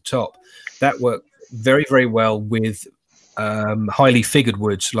colours over the top. That worked very, very well with highly figured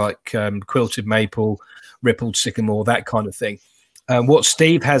woods like quilted maple, rippled sycamore, that kind of thing. What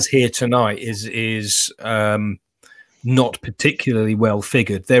Steve has here tonight is not particularly well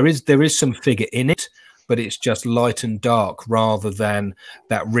figured. There is some figure in it, but it's just light and dark rather than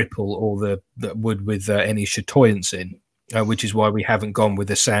that ripple or the wood with any chatoyance in, which is why we haven't gone with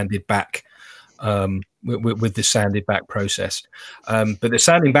the sanded back with the sanded back process. But the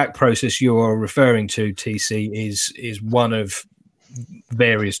sanding back process you are referring to, TC, is one of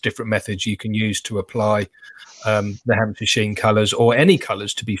various different methods you can use to apply the Hampshire sheen colours, or any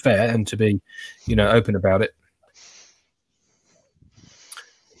colours, to be fair, and to be, open about it.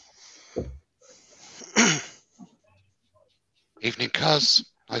 Evening, Cuz.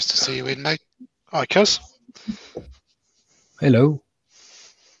 Nice to see you in, mate. Hi, Cuz. Hello.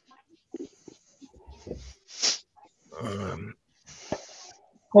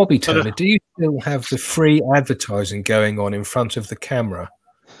 Hobby Turner, do you still have the free advertising going on in front of the camera?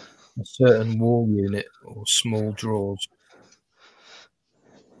 A certain wall unit or small drawers?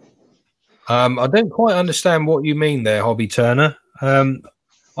 I don't quite understand what you mean there, Hobby Turner.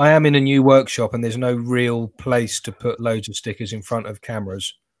 I am in a new workshop and there's no real place to put loads of stickers in front of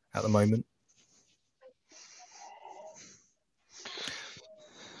cameras at the moment.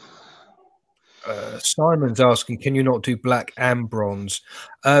 Simon's asking, can you not do black and bronze?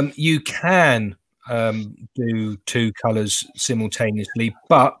 You can do two colours simultaneously,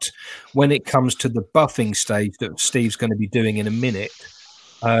 but when it comes to the buffing stage that Steve's going to be doing in a minute,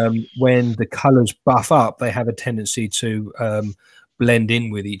 when the colours buff up, they have a tendency to blend in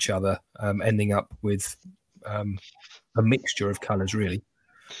with each other, ending up with a mixture of colours, really.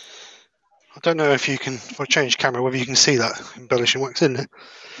 I don't know if you can, if I change camera, whether you can see that embellishing wax in there.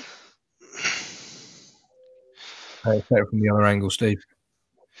 It's better from the other angle, Steve.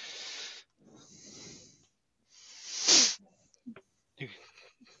 You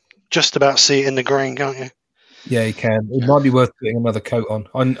just about see it in the grain, can't you? Yeah, you can. It might be worth putting another coat on.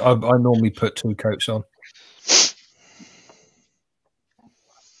 I normally put 2 coats on.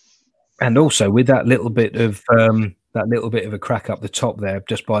 And also with that little bit of a crack up the top there,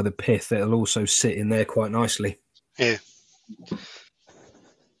 just by the pith, it'll also sit in there quite nicely. Yeah.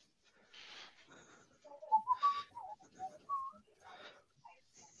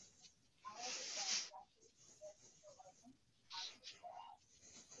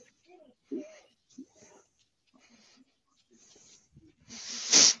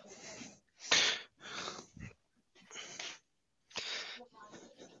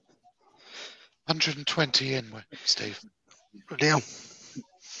 $120 in, Steve. Bloody hell.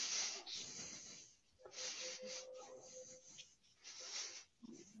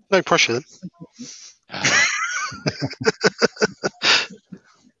 No pressure then.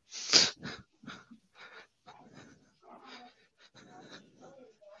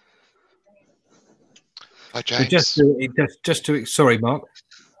 Hi, James. Just to sorry, Mark.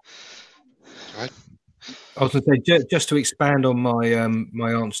 Right. I was going to say, just to expand on my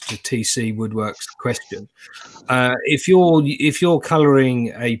my answer to TC Woodwork's question, if you're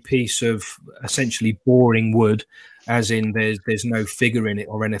colouring a piece of essentially boring wood, as in there's no figure in it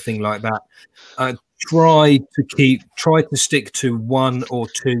or anything like that, try to stick to 1 or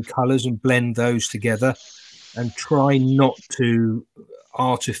 2 colours and blend those together, and try not to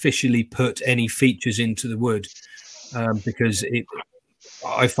artificially put any features into the wood, because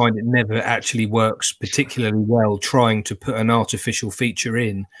I find it never actually works particularly well trying to put an artificial feature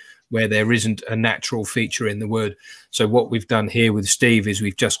in where there isn't a natural feature in the wood. So what we've done here with Steve is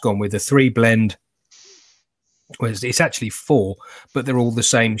we've just gone with a 3 blend. Well, it's actually 4, but they're all the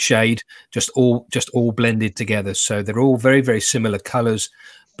same shade, just all blended together. So they're all very, very similar colours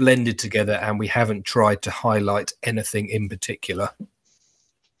blended together, and we haven't tried to highlight anything in particular.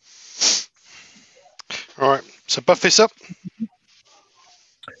 All right, so buff this up.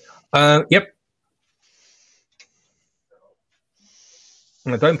 Yep.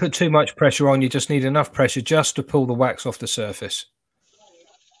 Now, don't put too much pressure on. You just need enough pressure just to pull the wax off the surface.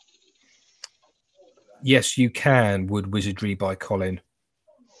 Yes, you can. Wood Wizardry by Colin.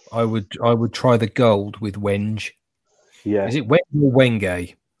 I would try the gold with Wenge. Yeah. Is it Wenge or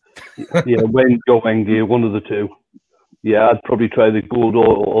Wenge? Yeah, Wenge or Wenge, one of the two. Yeah, I'd probably try the gold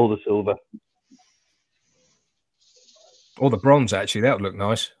or the silver. Or the bronze, actually. That would look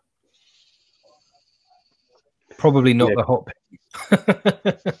nice. Probably not the hot pink.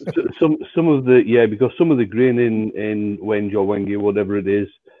 some of the because some of the grain in Wenge or Wenge, whatever it is,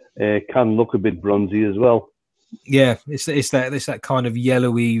 can look a bit bronzy as well. Yeah, it's that kind of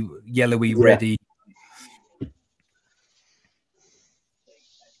yellowy reddy.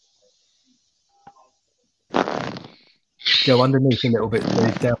 Go underneath a little bit,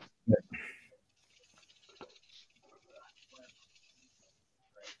 please, down.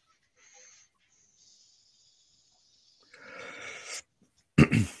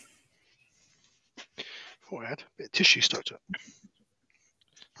 Oh, I had a bit of tissue stuck to it.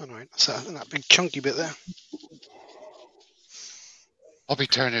 Oh, no, that's that big chunky bit there. Bobby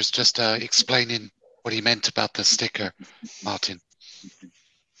Turner's just explaining what he meant about the sticker, Martin.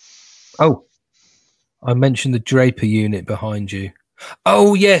 Oh, I mentioned the Draper unit behind you.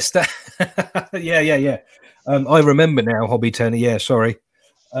 Oh, yes. That. Yeah. I remember now, Hobby Turner. Yeah, sorry.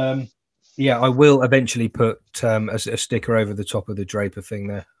 Yeah, I will eventually put a sticker over the top of the Draper thing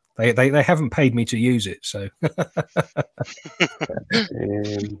there. They haven't paid me to use it, so.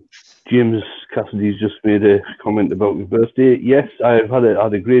 James Cassidy's just made a comment about my birthday. Yes, I've had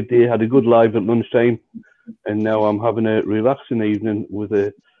a great day, had a good live at lunchtime, and now I'm having a relaxing evening with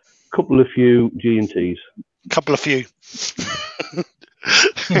a couple of few G&Ts. Couple of few.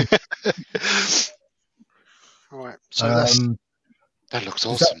 All right, so that looks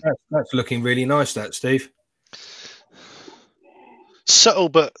awesome. That's looking really nice, that, Steve. Subtle,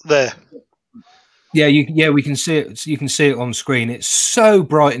 but there. Yeah, we can see it. You can see it on screen. It's so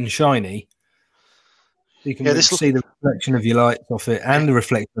bright and shiny. You can see the reflection of your lights off it and the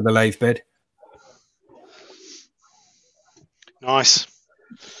reflection of the lathe bed. Nice.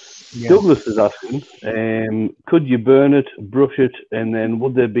 Yeah. Douglas is asking, could you burn it, brush it, and then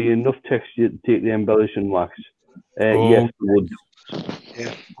would there be enough texture to take the embellishing wax? Yes, it would.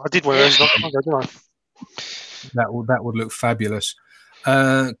 Yeah, I did one of those not long ago, didn't I? That would look fabulous.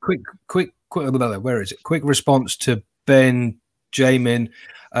 Quick, where is it? Quick response to Ben Jamin.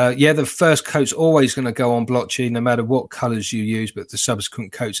 Yeah, the first coat's always going to go on blotchy no matter what colours you use, but the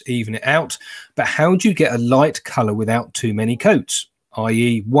subsequent coats even it out. But how do you get a light colour without too many coats,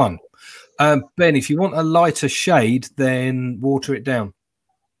 i.e. one? Ben, if you want a lighter shade, then water it down.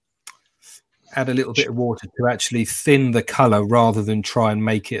 Add a little bit of water to actually thin the colour rather than try and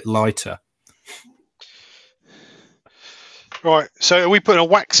make it lighter. Right, so are we putting a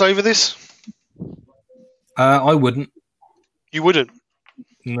wax over this? I wouldn't. You wouldn't?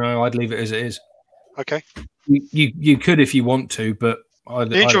 No, I'd leave it as it is. Okay. You could if you want to, but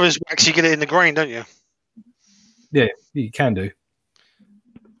the intro is wax. You get it in the grain, don't you? Yeah, you can do.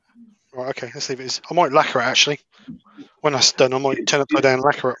 Right, okay, let's leave it as. I might lacquer it actually. When that's done, I might turn upside down and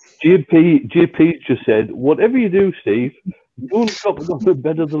lacquer it. JP just said, whatever you do, Steve, don't drop it on the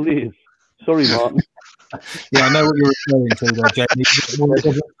bed of the lathe. Sorry, Martin. Yeah, I know what you're referring to there, Jamie.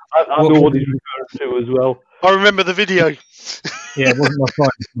 I know what he's referring to as well. I remember the video. Yeah, it wasn't my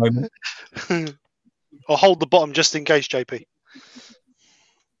finest moment. I'll hold the bottom just in case, JP.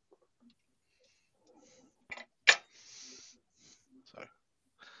 So.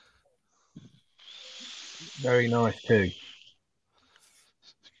 Very nice too.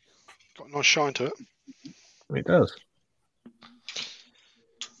 Got a nice shine to it. It does.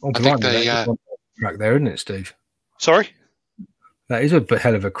 I think they crack there, isn't it, Steve? Sorry? That is a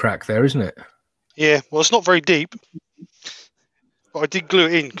hell of a crack there, isn't it? Yeah, well, it's not very deep. But I did glue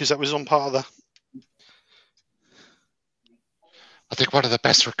it in because that was on part of the... I think one of the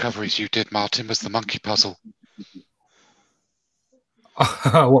best recoveries you did, Martin, was the monkey puzzle.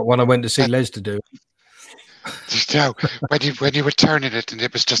 What one I went to see Les to do? You know, when you were turning it, and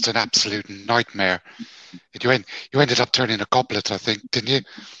it was just an absolute nightmare. You ended up turning a goblet, I think, didn't you?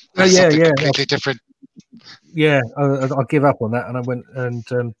 Oh, yeah. Completely different. Yeah, I give up on that, and I went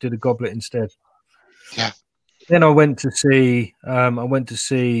and did a goblet instead. Yeah. Then I went to see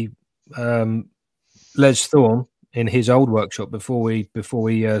Les Thorne in his old workshop before we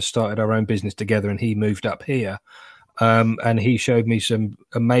started our own business together, and he moved up here, and he showed me some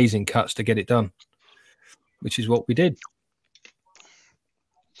amazing cuts to get it done, which is what we did.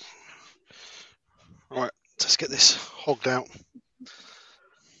 All right, let's get this hogged out.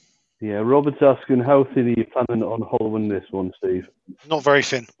 Yeah, Robert's asking, how thin are you planning on hollowing this one, Steve? Not very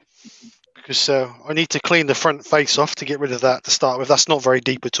thin, because I need to clean the front face off to get rid of that to start with. That's not very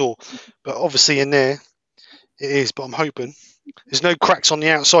deep at all, but obviously in there it is, but I'm hoping. There's no cracks on the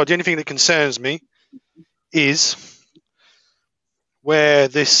outside. The only thing that concerns me is where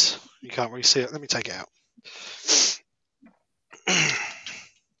this... You can't really see it. Let me take it out.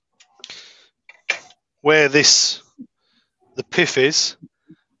 Where this the pith is,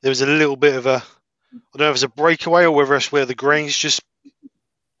 there was a little bit of a, I don't know if it's a breakaway or whether it's where the grains just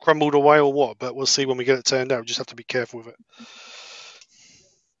crumbled away or what, but we'll see when we get it turned out. We just have to be careful with it.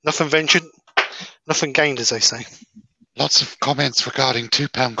 Nothing ventured, nothing gained, as they say. Lots of comments regarding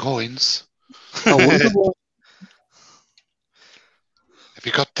 £2 coins. Oh, wonderful. Have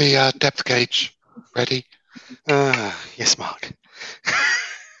you got the depth gauge ready? Yes, Mark.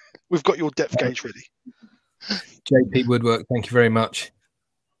 We've got your depth gauge ready. JP Woodwork, thank you very much.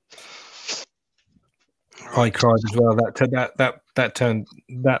 I cried as well.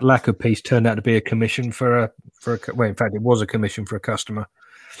 That lacquer piece turned out to be a commission well, in fact, it was a commission for a customer,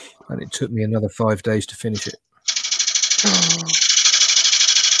 and it took me another 5 days to finish it.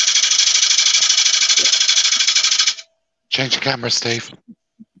 Change the camera, Steve.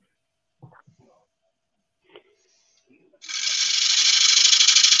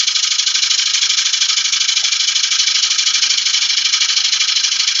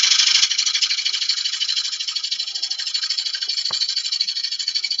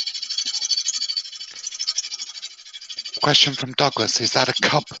 Question from Douglas, is that a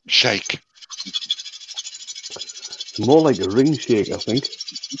cup shake? More like a ring shake, I think.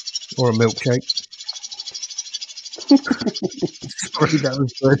 Or a milkshake. Sorry, that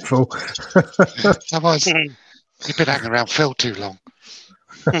was dreadful. That was. You've been hanging around Phil too long.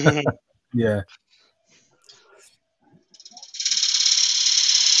 Yeah.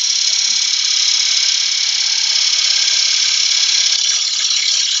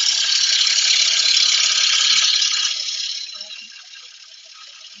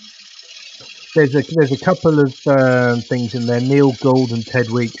 There's a couple of things in there. Neil Gould and Ted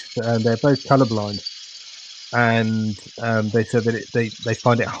Weeks, they're both colourblind, and they said that they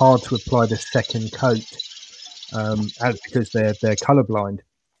find it hard to apply the second coat because they're colourblind.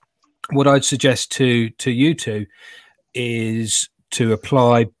 What I'd suggest to you two is to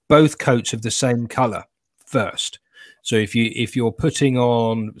apply both coats of the same colour first. So if you're putting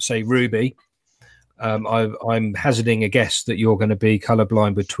on, say, ruby, I'm hazarding a guess that you're going to be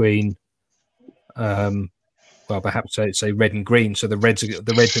colourblind between. Well, perhaps say red and green. So the reds and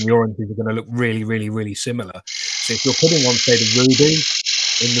the oranges are going to look really, really, really similar. So if you're putting on, say, the ruby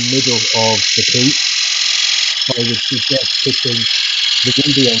in the middle of the piece, I would suggest putting the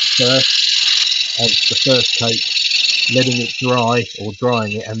ruby on first as the first coat, letting it dry or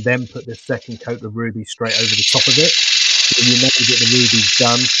drying it, and then put the second coat of ruby straight over the top of it. So you know that the ruby's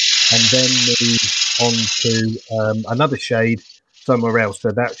done, and then move on to another shade somewhere else.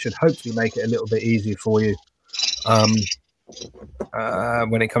 So that should hopefully make it a little bit easier for you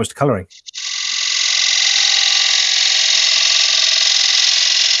when it comes to colouring.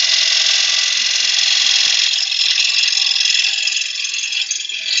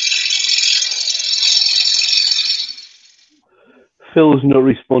 Phil's not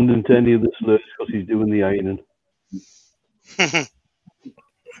responding to any of the slurs because he's doing the ironing.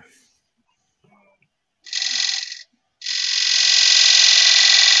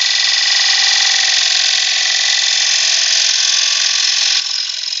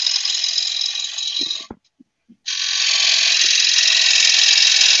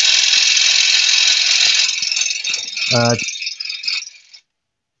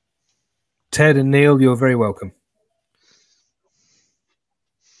 Ted and Neil, you're very welcome.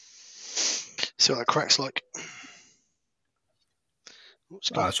 See what that crack's like.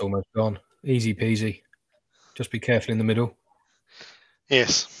 It's almost gone. Easy peasy. Just be careful in the middle.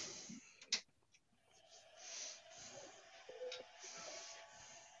 Yes.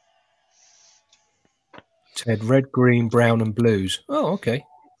 Ted, red, green, brown, and blues. Oh, okay.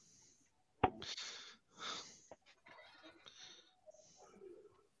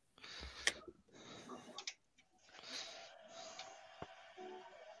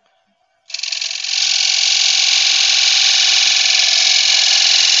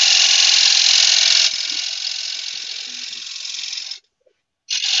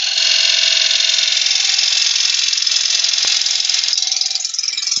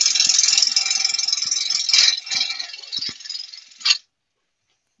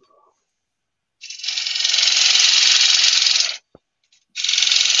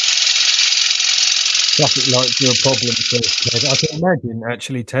 Traffic lights are a problem for Ted. I can imagine,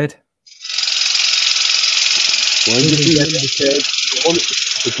 actually, Ted.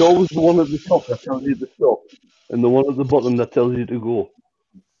 It's always the one at the top that tells you to stop, and the one at the bottom that tells you to go.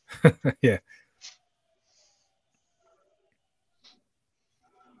 Yeah.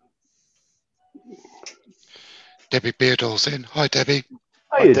 Debbie Beardall's in. Hi, Debbie.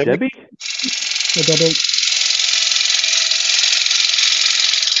 Hi, Debbie. Hi, Debbie.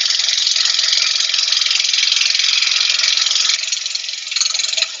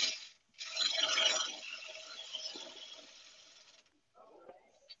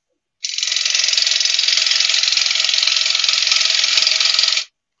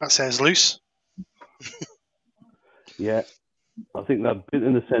 That sounds loose. Yeah, I think that bit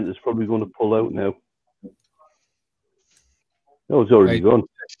in the centre is probably going to pull out now. Oh, it's already gone.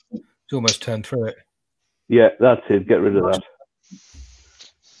 It's almost turned through it. Yeah, that's it. Get rid of that.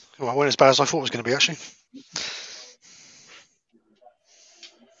 Well, I went as bad as I thought it was going to be, actually.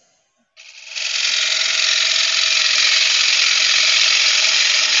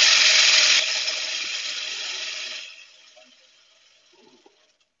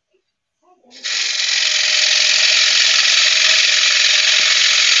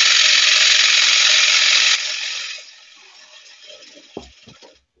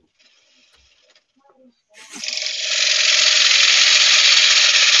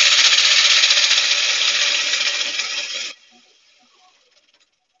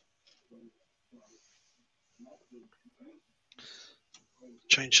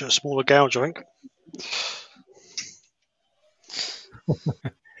 Change to a smaller gouge, I think.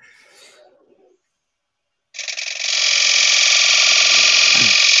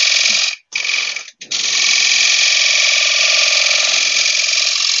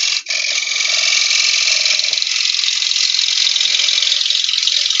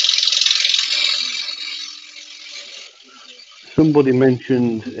 Somebody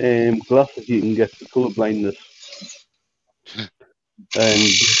mentioned glasses you can get for colour blindness. And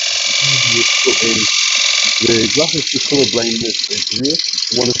you put in the glasses for colour blindness is great.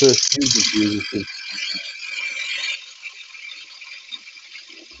 One of the first users uses them.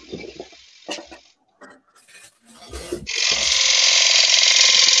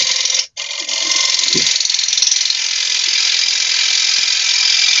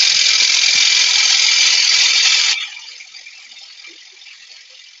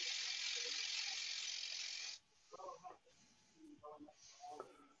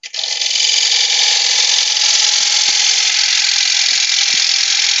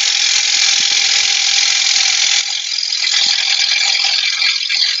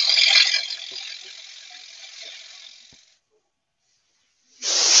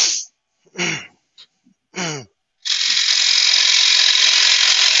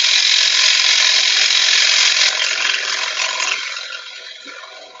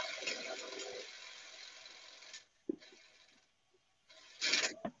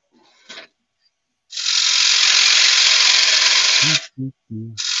 So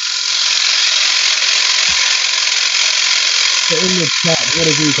in the chat, what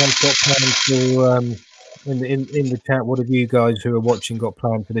have you guys got planned for? In the chat, what have you guys who are watching got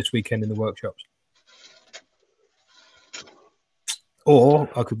planned for this weekend in the workshops? Or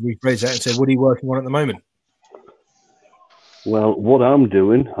I could rephrase that and say, what are you working on at the moment? Well, what I'm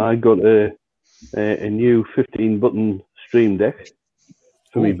doing, I got a new 15-button stream deck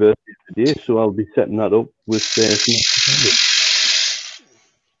for my birthday today, so I'll be setting that up with some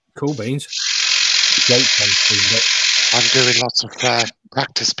cool beans. Great fun stream deck. I'm doing lots of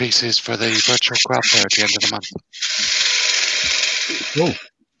practice pieces for the virtual craft fair at the end of the month. Cool.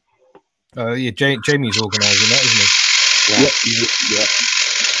 Yeah, Jamie's organising that, isn't he? Yeah.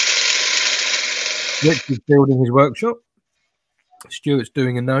 Rich is building his workshop. Stuart's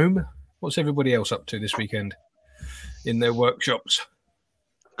doing a gnome. What's everybody else up to this weekend in their workshops?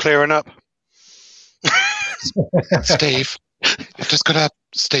 Clearing up. Steve, I've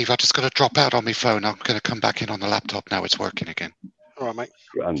just got to drop out on my phone. I'm going to come back in on the laptop now. It's working again. All right, mate.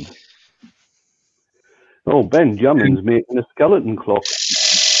 Grand. Oh, Ben Jammin's making a skeleton clock.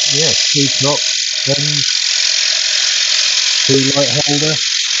 Yeah, 3 clocks. 2 light holder.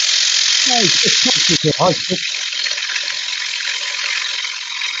 No, it's high school.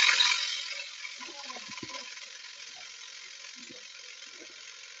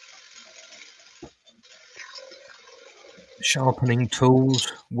 Sharpening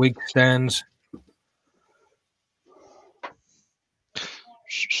tools, wig stands.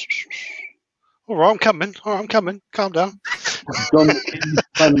 All right, I'm coming. Calm down. Don McKee's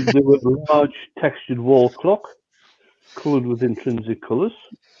planning to do a large textured wall clock, coloured with intrinsic colours.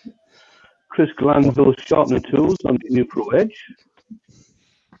 Chris Glanville's sharpener tools on the new Pro Edge.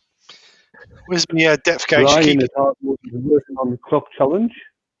 Where's my depth gauge? Brian is working on the clock challenge.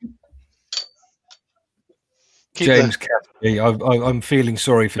 James Cassidy, I'm feeling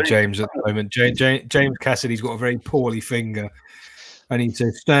sorry for James at the moment. James Cassidy's got a very poorly finger, and he's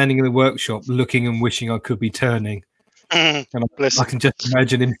standing in the workshop looking and wishing I could be turning. And I can just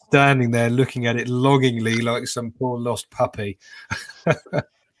imagine him standing there looking at it longingly like some poor lost puppy.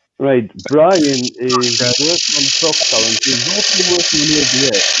 Right, Brian is working on the clock challenge. He's also working on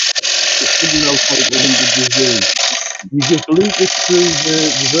OBS. He's figuring out how to link the Zoom. You just link it through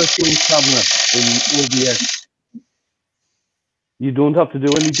the virtual camera in OBS. You don't have to do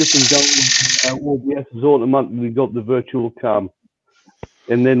any different download. OBS has automatically got the virtual cam.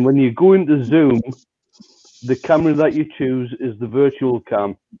 And then when you go into Zoom, the camera that you choose is the virtual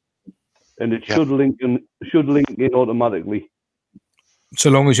cam. And it should link in automatically. So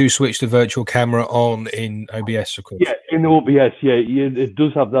long as you switch the virtual camera on in OBS, of course. Yeah, in OBS, it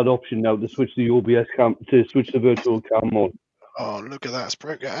does have that option now to switch the OBS cam, to switch the virtual cam on. Oh, look at that. It's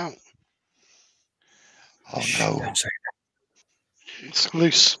broke it out. Oh, no. Don't say It's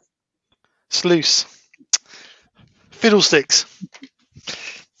loose. It's loose. Fiddlesticks.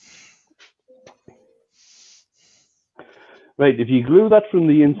 Right, if you glue that from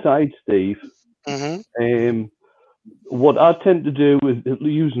the inside, Steve, what I tend to do with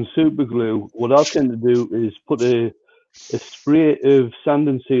using super glue, what I tend to do is put a spray of sand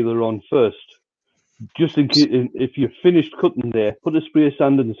and sealer on first. Just in case, if you're finished cutting there, put a spray of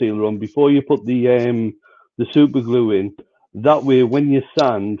sand and sealer on before you put the super glue in. That way, when you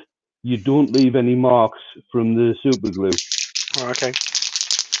sand, you don't leave any marks from the super glue. Oh, okay.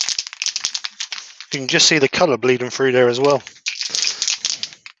 You can just see the colour bleeding through there as well.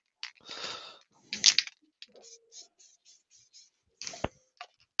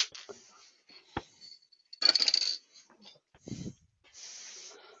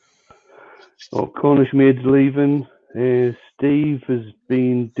 Oh, Cornish maid's leaving. Steve has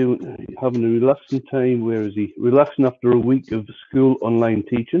been having a relaxing time. Where is he? Relaxing after a week of school online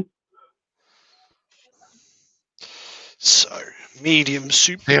teaching. So, medium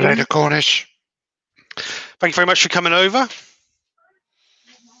soup. See you later, Cornish. Thank you very much for coming over.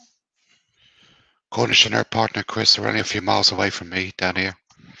 Cornish and her partner, Chris, are only a few miles away from me down here.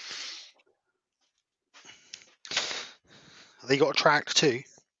 They got a track too.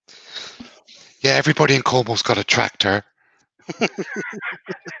 Yeah, everybody in Cornwall's got a tractor.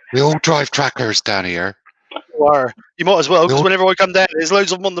 We all drive trackers down here. You might as well, because whenever I come down, there's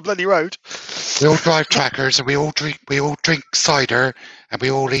loads of them on the bloody road. We all drive trackers, and we all drink cider, and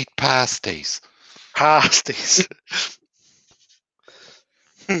we all eat pasties. Pasties.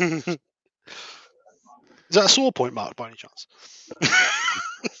 Is that a sore point, Mark, by any chance?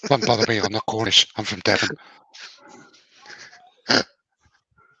 Don't bother me, I'm not Cornish. I'm from Devon.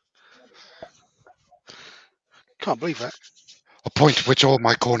 Can't believe that. A point which all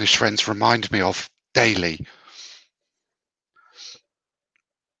my Cornish friends remind me of daily.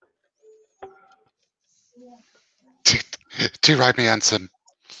 Do ride me handsome,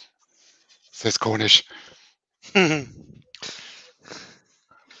 says Cornish. Right.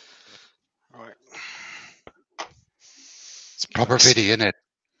 It's proper video, isn't it?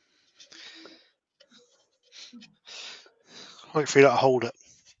 Hopefully that'll hold it.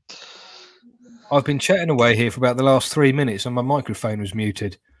 I've been chatting away here for about the last 3 minutes, and my microphone was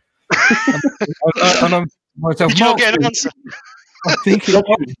muted. and I'm myself. Did you not get an answer? I'm thinking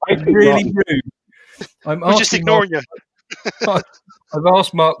I'm really rude. We're just ignoring you. I've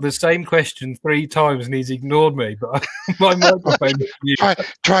asked Mark the same question 3 times, and he's ignored me. But my microphone was muted.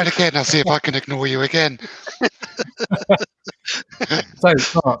 Try it again. I'll see if I can ignore you again. So,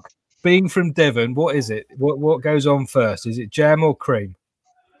 Mark, being from Devon, what is it? What goes on first? Is it jam or cream?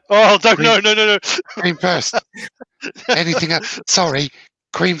 Oh, don't no. Cream first. Anything else? Sorry,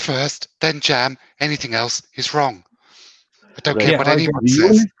 cream first, then jam. Anything else is wrong. I don't care what anyone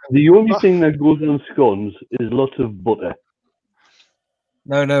says. The only thing that goes on scones is lots of butter.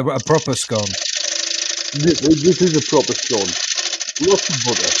 No, a proper scone. This is a proper scone. Lots of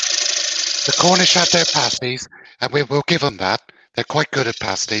butter. The Cornish have their pasties, and we'll give them that. They're quite good at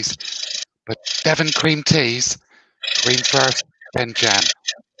pasties. But Devon cream teas, cream first, then jam.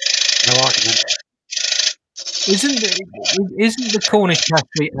 No argument. Isn't the Cornish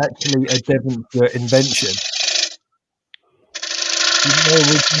pasty actually a Devonshire invention? In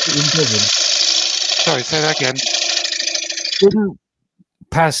Devon? Sorry, say that again. Didn't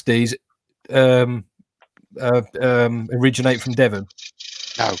pasties originate from Devon?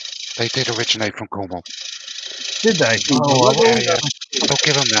 No, they did originate from Cornwall. Did they? Oh, yeah. I'll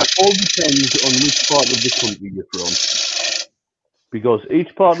give them that. It all depends on which part of the country you're from. Because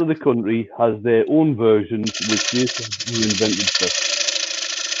each part of the country has their own versions, which they invented first.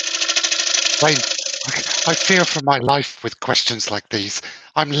 Wayne, I fear for my life with questions like these.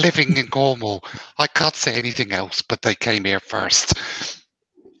 I'm living in Cornwall. I can't say anything else, but they came here first.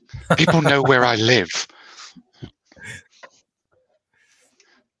 People know where I live.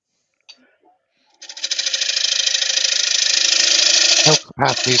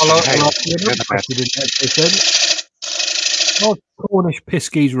 Are Cornish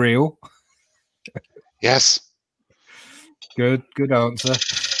piskies real? Yes. Good answer.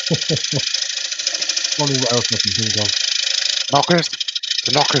 Wonder what else I can think of. Knockers?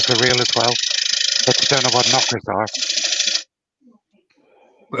 The knockers are real as well, but you don't know what knockers are.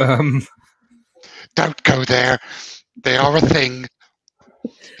 Don't go there. They are a thing.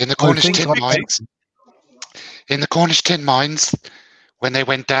 In the Cornish tin mines. In the Cornish tin mines, when they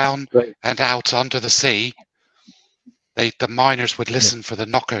went down and out onto the sea, the miners would listen for the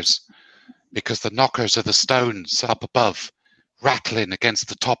knockers, because the knockers are the stones up above rattling against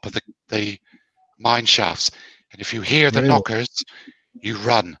the top of the mine shafts. And if you hear the knockers, you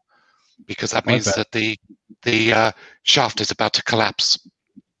run, because that means that the shaft is about to collapse.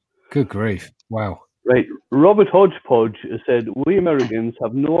 Good grief. Wow. Right. Robert Hodgepodge said, we Americans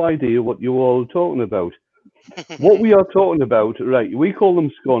have no idea what you're all talking about. What we are talking about, right, we call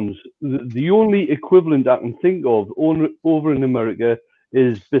them scones. The only equivalent I can think of over in America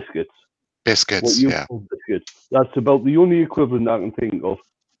is biscuits. Biscuits, yeah. Biscuits. That's about the only equivalent I can think of.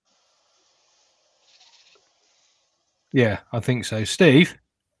 Yeah, I think so. Steve?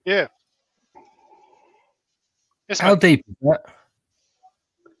 Yeah. Yes, how deep is that?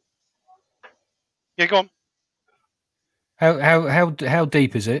 Yeah, go on. How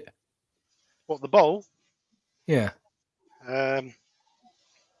deep is it? What, the bowl? Yeah. Oh,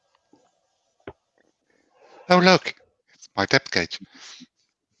 look. It's my depth gauge.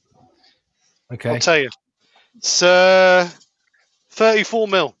 Okay. I'll tell you. It's 34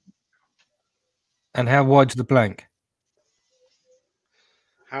 mil. And how wide's the blank?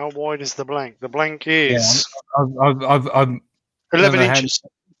 How wide is the blank? The blank is... Yeah, I'm 11 inches.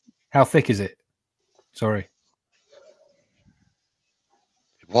 How thick is it? Sorry.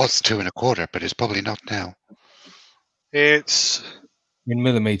 It was 2 1/4, but it's probably not now. It's... in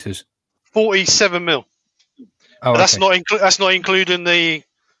millimeters. 47 mil. Oh, that's not including the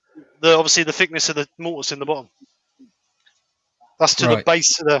obviously the thickness of the mortise in the bottom. That's to the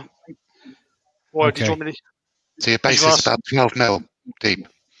base of the. Why did you want me to? So your base is about 12 mil deep.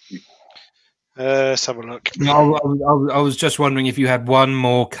 Let's have a look. No, I was just wondering if you had one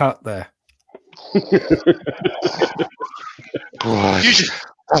more cut there. Boy.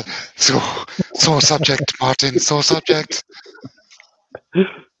 Sore subject, Martin. Sore subject.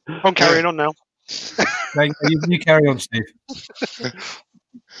 I'm carrying on now. You carry on, Steve.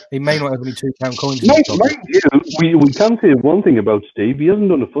 He may not have any £2 coins. We can say one thing about Steve. He hasn't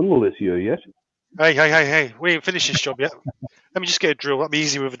done a funnel this year yet. Hey. We ain't finished this job yet. Let me just get a drill. That'll be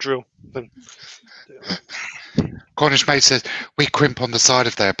easy with a drill. Cornish mate says, we crimp on the side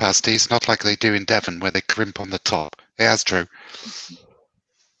of their pasties, not like they do in Devon, where they crimp on the top. Yeah, that's true.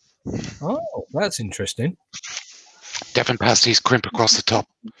 Oh, that's interesting. Devon pasties crimp across the top.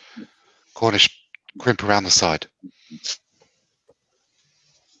 Cornish crimp around the side.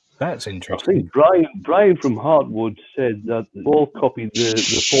 That's interesting. I think Brian from Hartwood said that they all copied the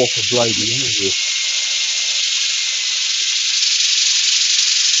 4th of July anyway.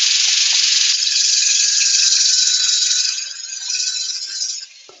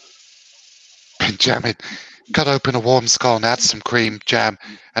 Benjamin, cut open a warm scone, add some cream, jam,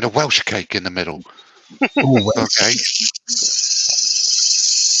 and a Welsh cake in the middle. Oh, okay.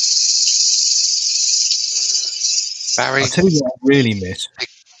 Barry, I'll tell you what I really miss.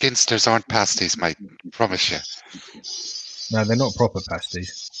 Ginsters aren't pasties, mate. Promise you. No, they're not proper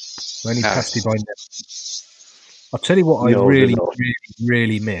pasties. They're only pasty by name. I'll tell you what I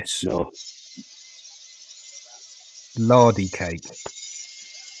really miss. No. Lardy cake.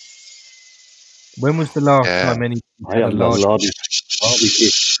 When was the last time any had a lardy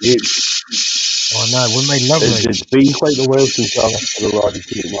cake? Oh no, when they lovely. It's been quite a while since I've had a lardy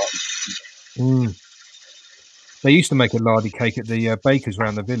cake. They used to make a lardy cake at the bakers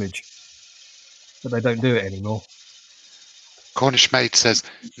around the village, but they don't do it anymore. Cornish mate says,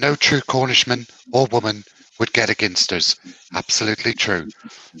 no true Cornishman or woman would get a Ginsters. Absolutely true.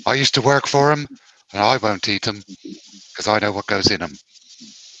 I used to work for them, and I won't eat them, because I know what goes in them.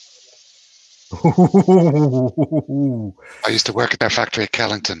 I used to work at their factory at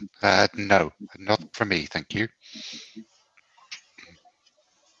Kellington. No, not for me, thank you.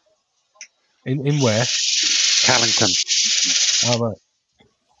 In where? Kellington. Oh, right.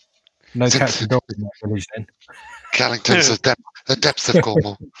 No cats and dogs in that village then. Kellington's the depths of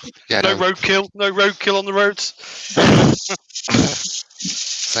Cornwall. Yeah, no roadkill. No roadkill on the roads.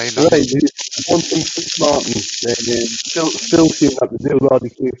 Say no. Right, one from Martin. Still seeing that the do lardy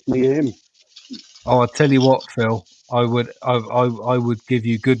cake near him. Oh, I tell you what, Phil. I would give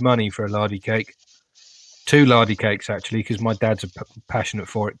you good money for a lardy cake. 2 lardy cakes actually, because my dad's passionate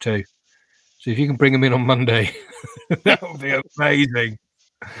for it too. So if you can bring them in on Monday, that would be amazing.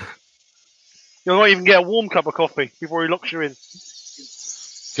 You might even get a warm cup of coffee before he locks you in.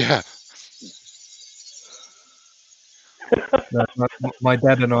 Yeah. No, my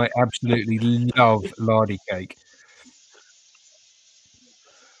dad and I absolutely love lardy cake.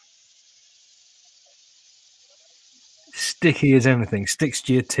 Sticky as anything, sticks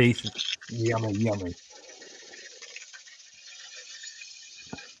to your teeth. Yummy, yummy.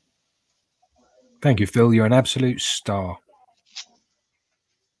 Thank you, Phil. You're an absolute star.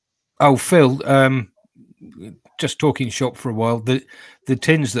 Oh, Phil, just talking shop for a while. The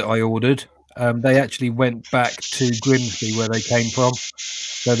tins that I ordered, they actually went back to Grimsby where they came from.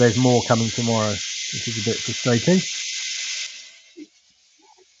 So there's more coming tomorrow, which is a bit frustrating.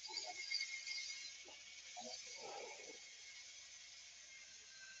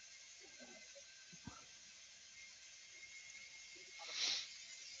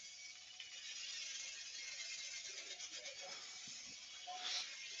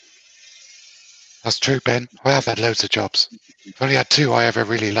 That's true, Ben. I have had loads of jobs. I've only had 2 I ever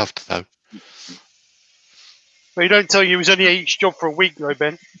really loved, though. But you don't tell you it was only each job for a week, though,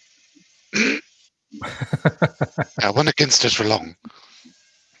 Ben. Yeah, one against us for long.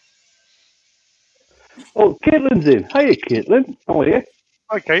 Oh, Caitlin's in. Hiya, Caitlin. How are you?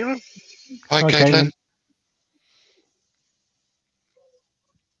 Hi, Caitlin. Hi, Hi, Caitlin.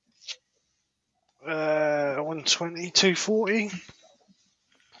 120, 240.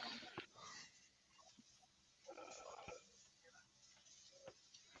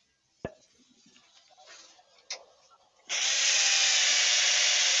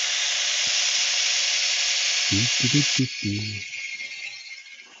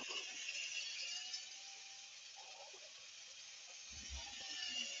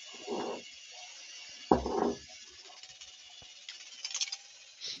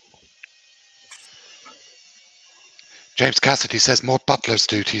 James Cassidy says more butler's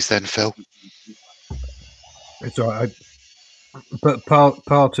duties then, Phil. It's all right. But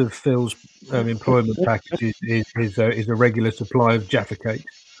part of Phil's employment package is a regular supply of Jaffa cakes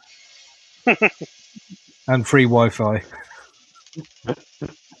and free Wi-Fi.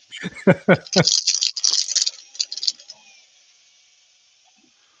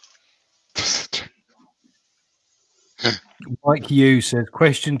 Mike Hughes says,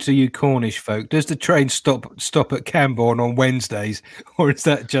 question to you Cornish folk, does the train stop at Camborne on Wednesdays, or is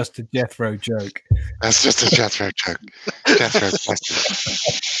that just a Jethro joke? That's just a Jethro joke. Jethro question.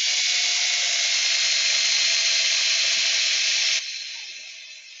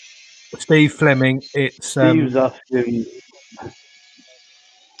 Steve Fleming, it's Steve's asking.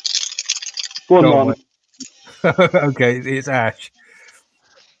 Go on, man. Okay, it's Ash.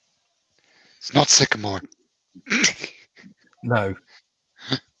 It's not Sycamore. No.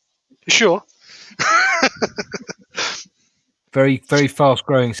 Sure. Very, very fast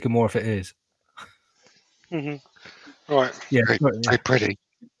growing Sycamore if it is. Mm-hmm. Right. Yeah. Very pretty.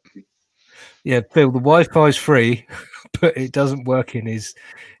 Yeah, Phil, the Wi-Fi's free, but it doesn't work in his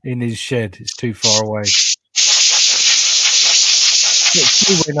shed. It's too far away.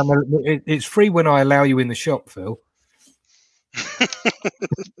 It's free when I allow you in the shop, Phil.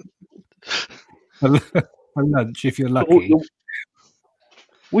 For lunch, if you're lucky.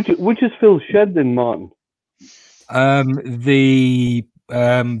 Which is Phil's shed then, Martin? The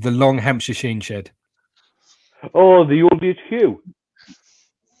long Hampshire sheen shed. Oh, the old HQ.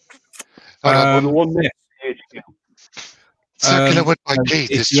 The one next to the HQ. Circular Wood by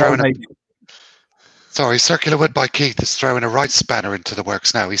Keith is throwing Circular Wood by Keith is throwing a right spanner into the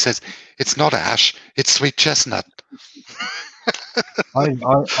works now. He says it's not ash, it's sweet chestnut.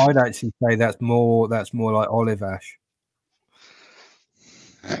 I'd actually say that's more like olive ash.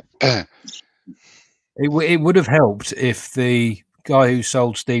 It would have helped if the guy who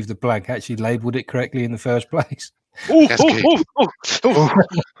sold Steve the Blank actually labelled it correctly in the first place. Yes,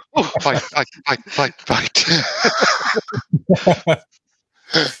 fight.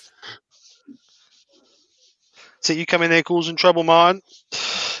 So you come in there causing trouble, Martin?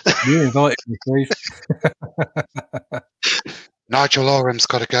 You invited me, Steve. Nigel Orham's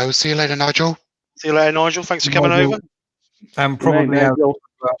got to go. See you later, Nigel. See you later, Nigel. Thanks for coming over. And probably out.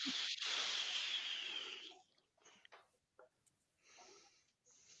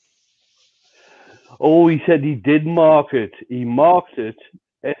 Oh, he said he did mark it. He marked it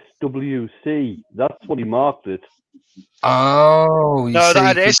SWC. That's what he marked it. Oh, no,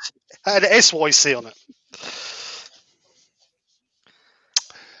 that had an SYC on it.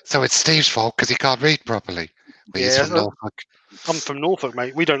 So it's Steve's fault because he can't read properly. But he's from Norfolk. I'm from Norfolk,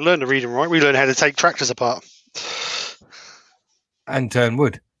 mate. We don't learn to read and write. We learn how to take tractors apart. And turn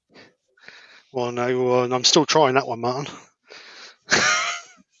wood. Well, no, I'm still trying that one, Martin.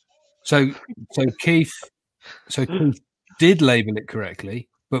 So Keith did label it correctly,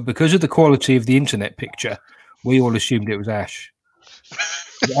 but because of the quality of the internet picture, We all assumed it was ash.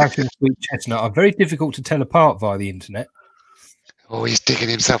 Ash and sweet chestnut are very difficult to tell apart via the internet. Oh, he's digging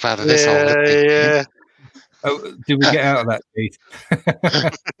himself out of this hole. Yeah. Oh, did we get out of that, Keith?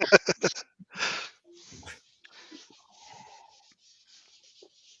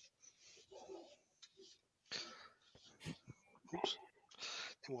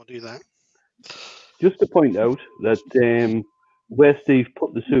 We'll do that. Just to point out that where Steve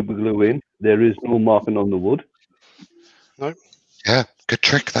put the super glue in, there is no marking on the wood. No. Yeah, good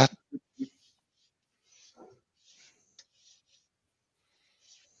trick that.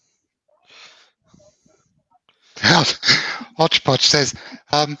 Hodgepodge says,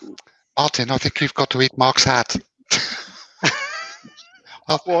 Martin, I think you've got to eat Mark's hat.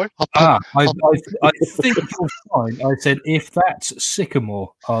 Why? I think you'll find I said, if that's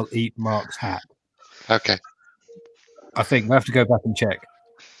sycamore, I'll eat Mark's hat. Okay. I think we'll have to go back and check.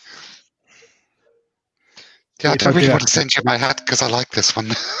 Yeah, I don't really want to send you my hat because I like this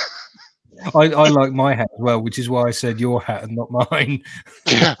one. I like my hat as well, which is why I said your hat and not mine.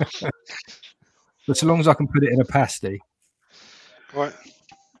 Yeah. But so long as I can put it in a pasty. Right.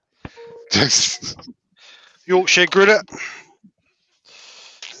 Yes. Yorkshire gritter.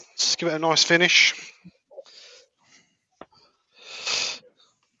 Just give it a nice finish.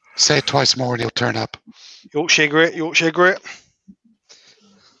 Say it twice more and he'll turn up. Yorkshire grit, Yorkshire grit.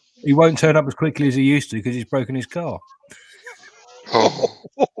 He won't turn up as quickly as he used to because he's broken his car. Oh.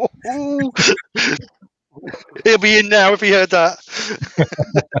 He'll be in now if he heard that.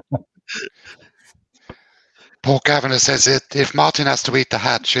 Paul Kavanagh says, if Martin has to eat the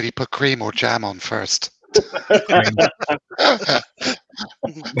hat, should he put cream or jam on first?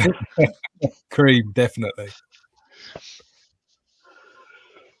 Cream, definitely.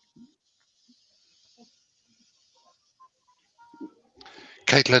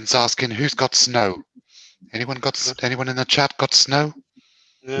 Caitlin's asking, who's got snow? Anyone in the chat got snow?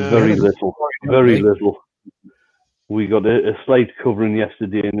 Very little. Very little. We got a slight covering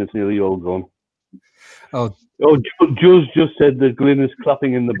yesterday and it's nearly all gone. Oh, Jules just said that Glyn is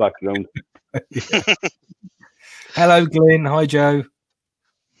clapping in the background. Hello, Glyn. Hi, Joe.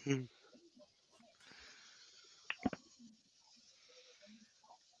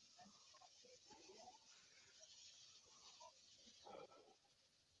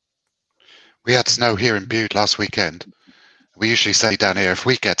 We had snow here in Bude last weekend. We usually say down here, if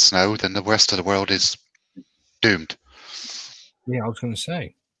we get snow, then the rest of the world is doomed. Yeah, I was going to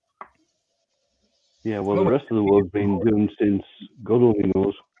say. Yeah, well, the rest of the world's been doomed since God only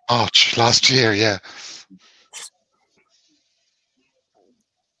knows. March last year, yeah.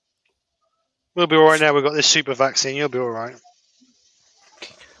 We'll be all right now. We've got this super vaccine. You'll be all right.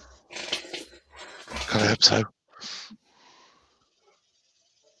 I hope so.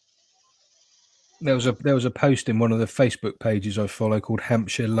 There was a post in one of the Facebook pages I follow called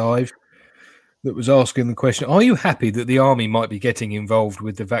Hampshire Live that was asking the question, are you happy that the army might be getting involved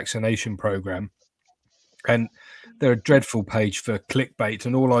with the vaccination program? And they're a dreadful page for clickbait,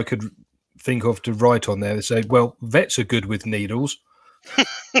 and all I could think of to write on there, they say, well, vets are good with needles.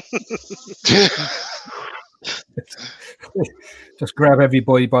 Just grab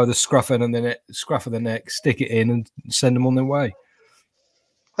everybody by the scruff of the neck, stick it in, and send them on their way.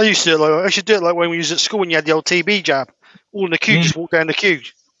 I used to do it like when we was at school when you had the old TB jab. All in the queue, just walk down the queue.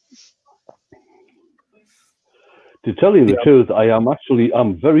 To tell you the truth,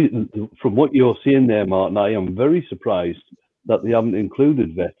 I'm very, from what you're seeing there, Martin, I am very surprised that they haven't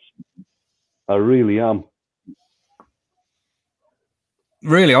included vets. I really am.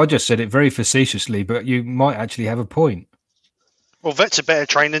 Really, I just said it very facetiously, but you might actually have a point. Well, vets are better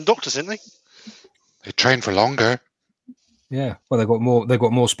trained than doctors, aren't they? They train for longer. Yeah. Well, they've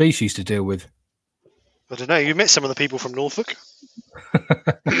got more species to deal with. I don't know. You met some of the people from Norfolk.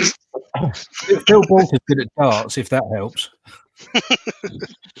 Phil Bolter's good at darts, if that helps.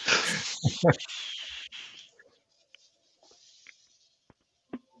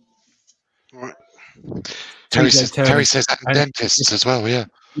 Right. Terry says and dentists as well, yeah.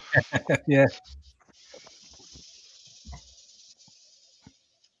 Yeah.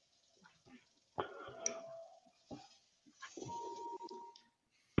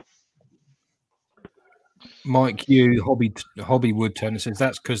 Mike Hugh, hobby Woodturner, says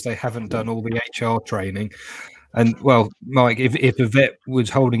that's because they haven't done all the HR training. And well, Mike, if a vet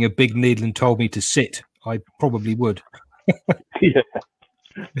was holding a big needle and told me to sit, I probably would. Yeah.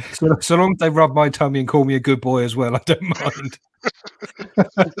 So long as they rub my tummy and call me a good boy as well, I don't mind.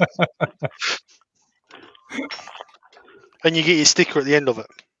 And you get your sticker at the end of it.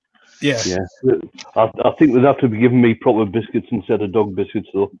 Yeah. Yeah. I think they'd have to be giving me proper biscuits instead of dog biscuits,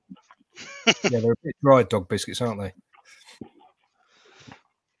 though. Yeah, they're a bit dry, dog biscuits, aren't they?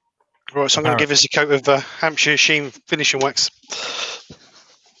 Right, so I'm going to give this a coat of Hampshire sheen finishing wax.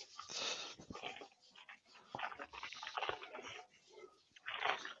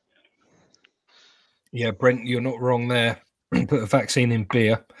 Yeah, Brent, you're not wrong there. Put a vaccine in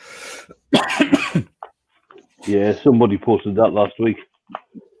beer. Yeah, somebody posted that last week.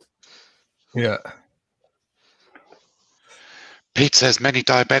 Yeah. Pete says many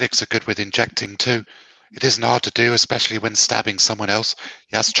diabetics are good with injecting too. It isn't hard to do, especially when stabbing someone else.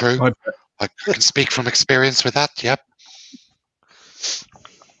 Yeah, that's true. I can speak from experience with that. Yep.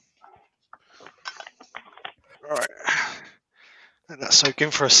 All right. Let that soak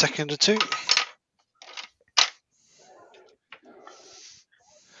in for a second or two.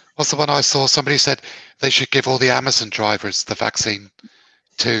 What's the one I saw? Somebody said they should give all the Amazon drivers the vaccine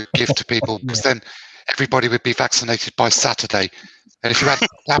to give to people, because then everybody would be vaccinated by Saturday. And if you had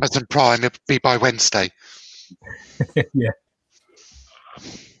Amazon Prime, it would be by Wednesday. Yeah.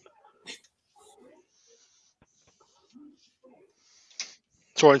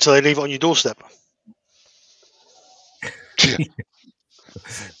 It's all right until they leave it on your doorstep. Yeah.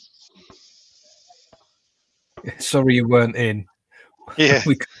 Sorry you weren't in. Yeah.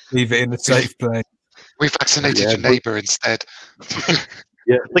 We could leave it in a safe place. We vaccinated your neighbour instead.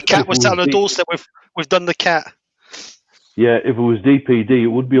 Yeah, The cat was sat on the doorstep. We've done the cat. Yeah, if it was DPD, it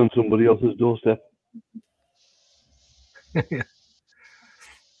would be on somebody else's doorstep.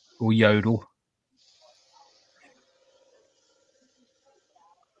 Or yodel.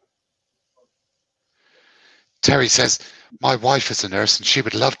 Terry says, my wife is a nurse and she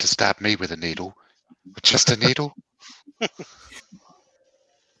would love to stab me with a needle. But just a needle?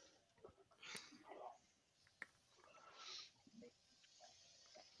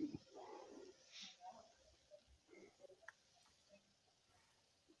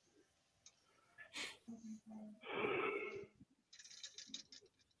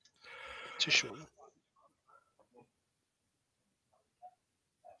 Too short.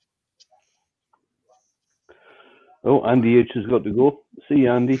 Oh, Andy H has got to go. See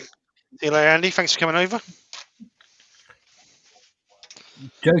you, Andy. See you later, Andy. Thanks for coming over.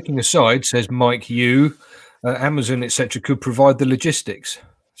 Joking aside, says Mike Yu, Amazon, etc., could provide the logistics.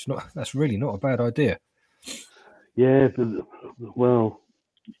 That's really not a bad idea. Yeah, but, well,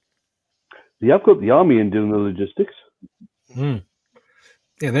 they have got the army in doing the logistics. Mm.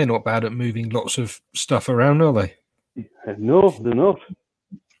 Yeah, they're not bad at moving lots of stuff around, are they? No, they're not.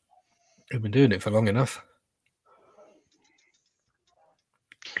 They've been doing it for long enough.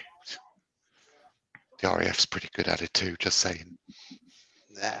 The RAF's pretty good at it too, just saying.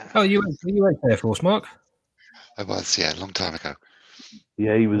 Nah. Oh, you went Air Force, Mark? I was, yeah, a long time ago.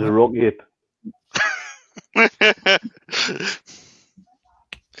 Yeah, he was a rock ape.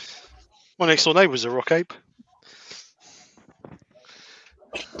 My next door neighbour was a rock ape.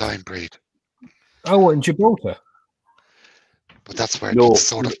 Dying breed. Oh, what, in Gibraltar? But that's where No. it's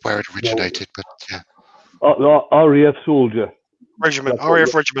sort of where it originated, but yeah. RAF soldier. Regiment,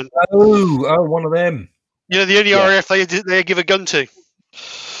 RAF regiment. Oh, one of them. You know, the only RAF they give a gun to.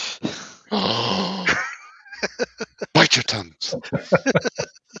 Bite your tongues.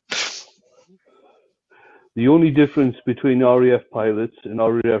 The only difference between RAF pilots and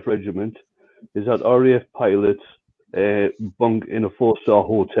RAF regiment is that RAF pilots bunk in a 4-star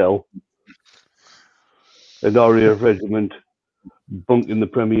hotel, and RAF regiment bunk in the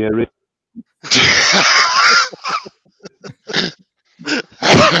Premier Inn.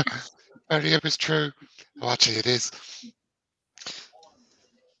 It was true. Oh, actually, it is.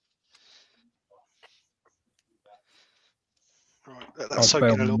 Right, that's soaking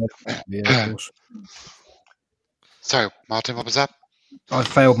a little bit. Yeah, of course. So, Martin, what was that? I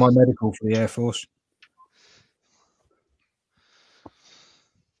failed my medical for the Air Force.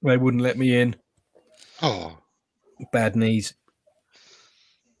 They wouldn't let me in. Oh, Bad knees.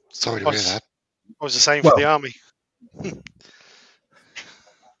 sorry to hear that. I was the same for the army.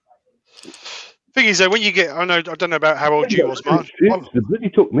 Thing is, though, when you get, I don't know about how old you was, Mark. The bloody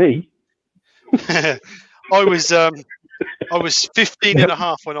took me. I was 15 and a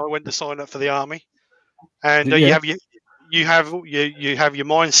half when I went to sign up for the army, and you have your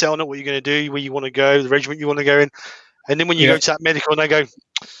mind set on it, what you're going to do, where you want to go, the regiment you want to go in, and then when you go to that medical and they go,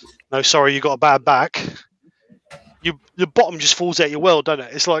 no, sorry, you got a bad back, the bottom just falls out your world, doesn't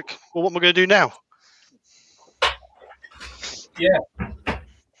it? It's like, well, what am I going to do now?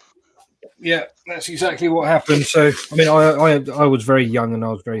 Yeah, that's exactly what happened. So, I mean, I was very young and I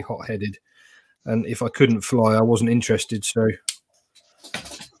was very hot-headed, and if I couldn't fly, I wasn't interested. So,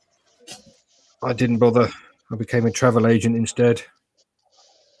 I didn't bother. I became a travel agent instead.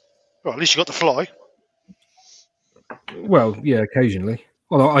 Well, at least you got to fly. Well, yeah, occasionally.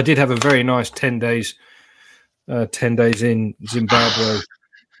 Well, I did have a very nice 10 days. 10 days in Zimbabwe,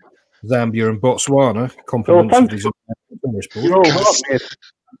 Zambia, and Botswana. Compliments of these.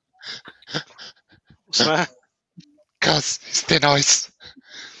 What's the matter? Because it's thin ice.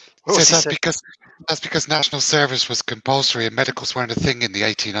 What's So that's because national service was compulsory and medicals weren't a thing in the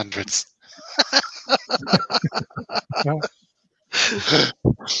 1800s.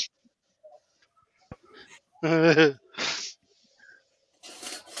 Is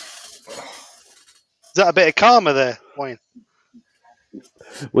that a bit of karma there, Wayne?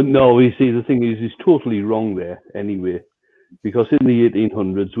 Well, no, you see, the thing is, he's totally wrong there anyway, because in the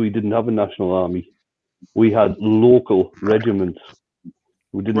 1800s, we didn't have a national army. We had local regiments.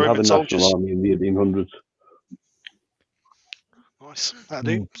 We didn't have a national army in the 1800s. Nice. That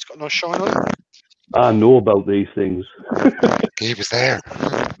dude. It's got a nice shine on it. I know about these things. He was there.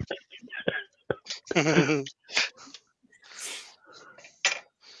 So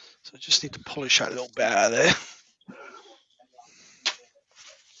I just need to polish that a little bit out of there.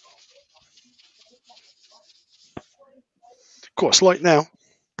 Of course, light now.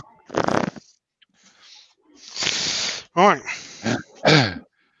 All right.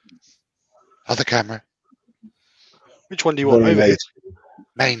 Other camera. Which one do you want? Over here.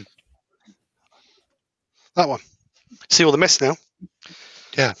 Main. That one. See all the mess now?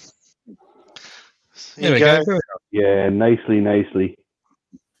 Yeah. There we go. Yeah, nicely.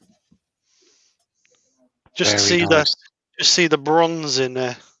 Just see the bronze in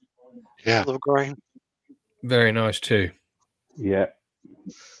there. Yeah. The grain. Very nice too. Yeah.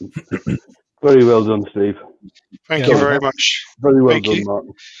 Very well done, Steve. Thank you very much. Very well done,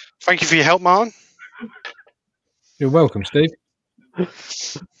 Martin. Thank you for your help, Martin. You're welcome, Steve.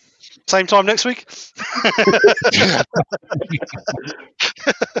 Same time next week.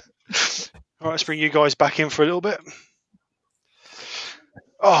 All right, let's bring you guys back in for a little bit.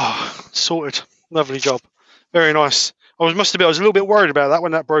 Oh, sorted. Lovely job. Very nice. I was a little bit worried about that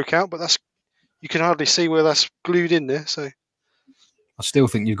when that broke out, but you can hardly see where that's glued in there. So I still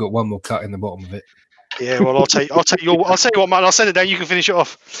think you've got one more cut in the bottom of it. Yeah, well, I'll tell you what, man. I'll send it down. You can finish it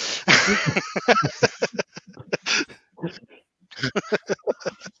off.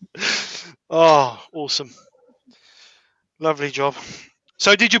 Oh, awesome! Lovely job.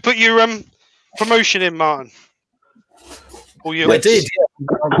 So, did you put your promotion in, Martin? Or I did. Yeah.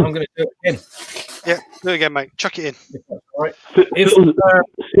 I'm going to do it again. Yeah, do it again, mate. Chuck it in. All right.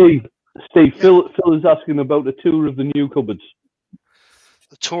 Steve, Phil is asking about a tour of the new cupboards.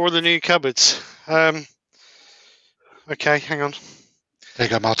 The tour of the new cupboards. Okay, hang on. There you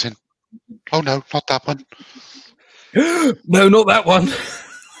go, Martin. Oh no, not that one. No, not that one.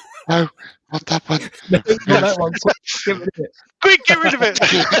 No, not that one. No, not that one. Get rid of it. Quick, get rid of it.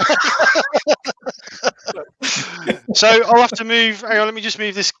 So I'll have to move. Hang on, let me just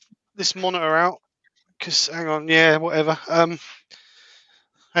move this monitor out. Because hang on, yeah, whatever. Hang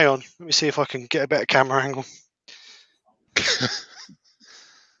on, let me see if I can get a better camera angle.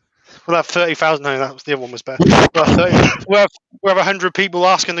 We'll have 30,000. No, that was the other one was better. We'll have 100 people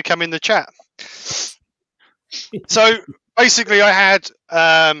asking to come in the chat. So basically, I had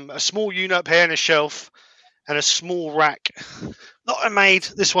a small unit up here and a shelf and a small rack that I made.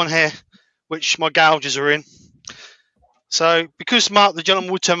 This one here, which my gouges are in. So because Mark, the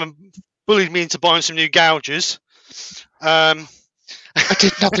gentleman Woodturning, bullied me into buying some new gouges. I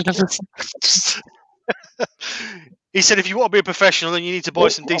did nothing of it. He said, if you want to be a professional, then you need to buy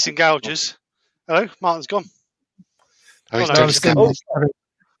some decent gouges. Hello, Martin's gone. Oh,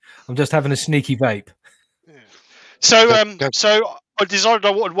 I'm just having a sneaky vape. Yeah. So I decided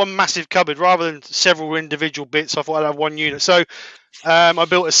I wanted one massive cupboard rather than several individual bits. I thought I'd have one unit. So I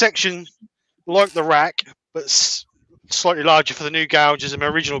built a section like the rack, but slightly larger for the new gouges and my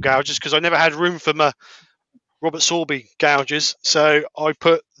original gouges because I never had room for my Robert Sorby gouges. So I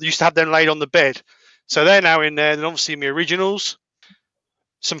used to have them laid on the bed. So they're now in there, and obviously my originals,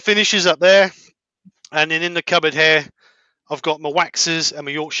 some finishes up there, and then in the cupboard here, I've got my waxes and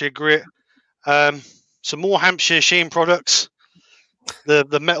my Yorkshire grit, some more Hampshire sheen products,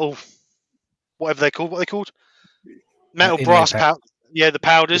 the metal, whatever they're called, what are they called? Metal brass powder. Yeah, the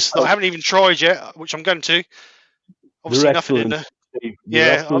powders that I haven't even tried yet, which I'm going to. Obviously nothing in there.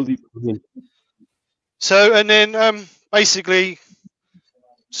 Yeah. So, and then basically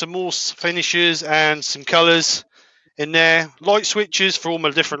some more finishes and some colours in there. Light switches for all my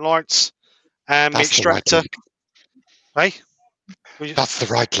different lights. And my extractor. Hey? That's the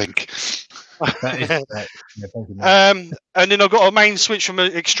right link. Yeah, and then I've got a main switch from my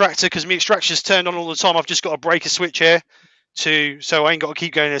extractor because my extractor's turned on all the time. I've just got a breaker switch here so I ain't got to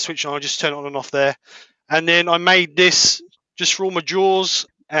keep going there switching on. I just turn it on and off there. And then I made this just for all my jaws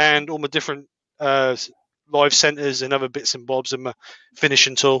and all my different live centers and other bits and bobs and my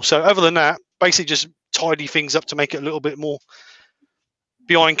finishing tool. So other than that, basically just tidy things up to make it a little bit more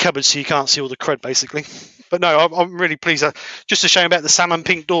behind cupboards so you can't see all the crud basically. But no, I'm really pleased. Just a shame about the salmon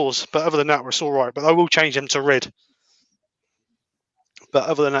pink doors, but other than that, it's all right. But I will change them to red. But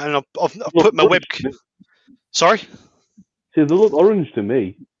other than that, and I've put my web. Sorry? See, they look orange to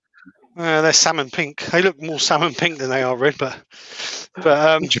me. They're salmon pink. They look more salmon pink than they are red, but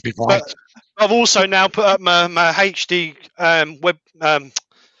should be right. I've also now put up my HD web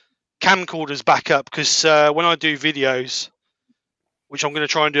camcorders back up because when I do videos, which I'm going to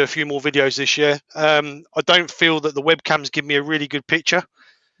try and do a few more videos this year, I don't feel that the webcams give me a really good picture.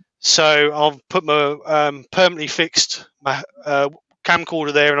 So I've put my permanently fixed my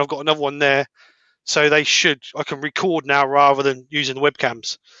camcorder there, and I've got another one there. So I can record now rather than using the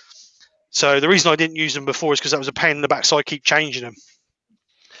webcams. So the reason I didn't use them before is because that was a pain in the back, so I keep changing them.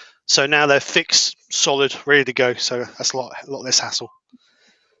 So now they're fixed, solid, ready to go. So that's a lot less hassle.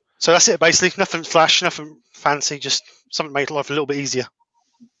 So that's it, basically. Nothing flash, nothing fancy, just something to make life a little bit easier.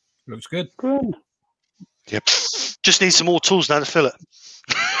 Looks good. Grand. Yep. Just need some more tools now to fill it.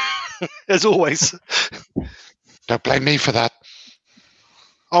 As always. Don't blame me for that.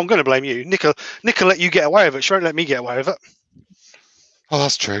 I'm going to blame you. Nicola let you get away with it. She won't let me get away with it. Oh,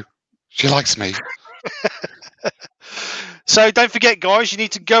 that's true. She likes me. So don't forget, guys, you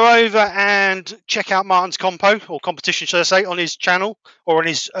need to go over and check out Martin's compo, or competition, should I say, on his channel, or on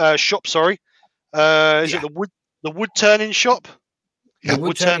his shop, sorry. Is it the Woodturning shop? Yeah,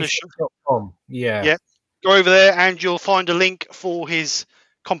 Woodturning.com. Yeah. Yeah. Go over there and you'll find a link for his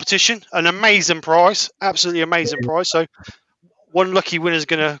competition. An amazing prize. Absolutely amazing prize. So one lucky winner is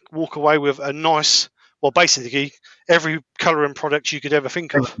going to walk away with a nice, well, basically every colour and product you could ever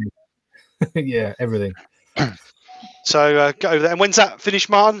think of. Yeah, everything. So go over there. And when's that finished,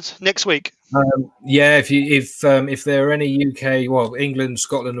 Martin? Next week? Yeah, if there are any UK, well, England,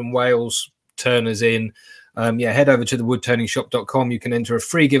 Scotland and Wales turners in, head over to the woodturningshop.com. You can enter a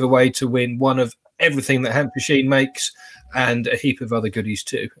free giveaway to win one of everything that Hampshire Sheen makes and a heap of other goodies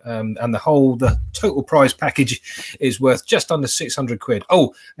too. And the total prize package is worth just under 600 quid.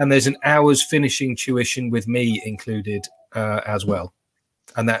 Oh, and there's an hour's finishing tuition with me included as well.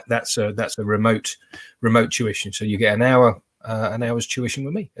 And that's a remote tuition. So you get an hour's tuition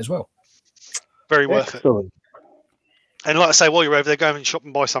with me as well. Very worth it. And like I say, while you're over there, go and shop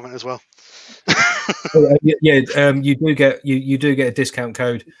and buy something as well. You do get a discount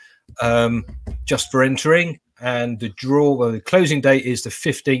code just for entering, and the closing date is the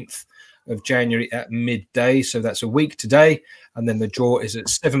 15th of January at midday, so that's a week today, and then the draw is at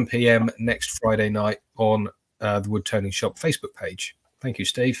 7 p.m. next Friday night on the Woodturning Shop Facebook page. Thank you,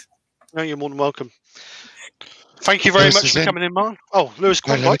 Steve. No, you're more than welcome. Thank you very much for coming in, Martin. Oh, Lewis,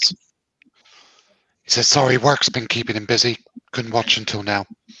 quite like. He says, sorry, work's been keeping him busy. Couldn't watch until now.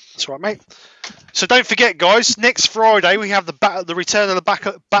 That's right, mate. So don't forget, guys, next Friday we have the return of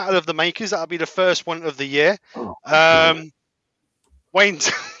the Battle of the Makers. That'll be the first one of the year. Wayne,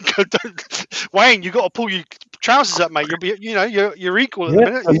 Wayne, you got to pull your trousers up, mate. You're equal at the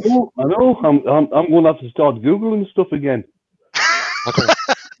minute. I know. I'm going to have to start Googling stuff again. I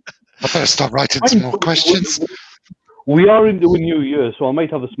better start writing some more questions. We are into a new year, so I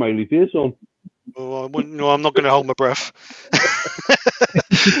might have a smiley face on. Oh, I'm not going to hold my breath.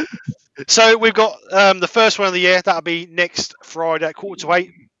 So we've got the first one of the year. That'll be next Friday at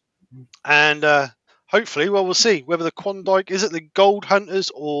 7:45. And hopefully, well, we'll see whether the Klondike, is it the Gold Hunters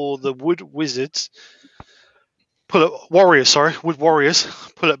or the Wood Wizards? Wood Warriors.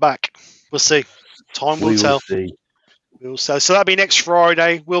 Pull it back. We'll see. Time will tell. We'll see. So that'll be next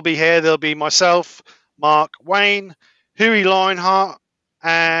Friday. We'll be here. There'll be myself, Mark, Wayne, Huey Lionheart,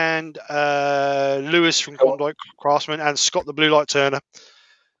 and Lewis from Klondike Craftsman, and Scott the Blue Light Turner.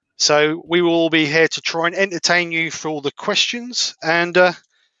 So we will all be here to try and entertain you for all the questions. And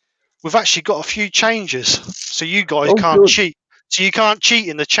we've actually got a few changes, so you guys can't cheat. So you can't cheat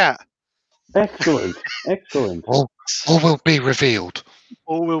in the chat. Excellent. All will be revealed.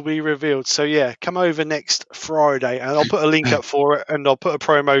 All will be revealed. So yeah, come over next Friday, and I'll put a link up for it, and I'll put a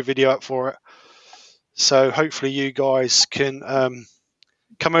promo video up for it. So hopefully you guys can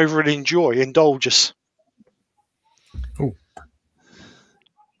come over and indulge us. Ooh.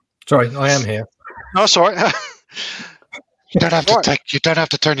 Sorry, I am here. No, that's all right. You don't have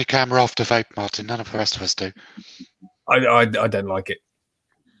to turn your camera off to vape, Martin. None of the rest of us do. I don't like it.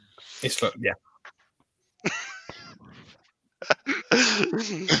 It's like, yeah.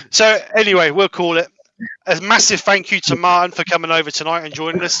 So anyway, we'll call it. a massive thank you to Martin for coming over tonight and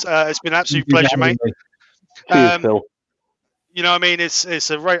joining us. It's been an absolute pleasure, mate. Cheers, Phil. You know, what I mean, it's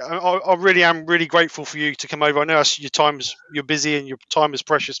a I really am really grateful for you to come over. I know you're busy and your time is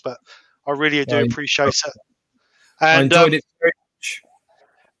precious, but I really do appreciate it. And I enjoyed it very much.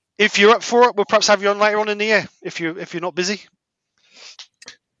 If you're up for it, we'll perhaps have you on later on in the year if you're not busy.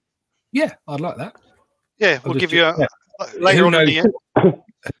 Yeah, I'd like that. Yeah, we'll give you later on in the year. Who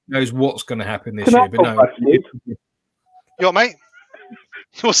knows what's going to happen this year? But no, you what, mate?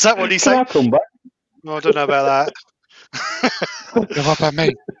 What's that? What did he say? Can I come back? No, I don't know about that. What about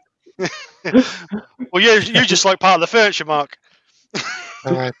me? Well, you're just like part of the furniture, Mark.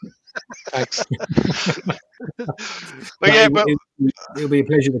 All right. Thanks. It'll be a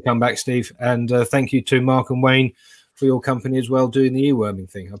pleasure to come back, Steve. And thank you to Mark and Wayne for your company as well, doing the earworming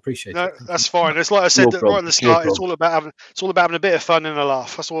thing. I appreciate it. That's fine. It's like I said right at the start. It's all about having a bit of fun and a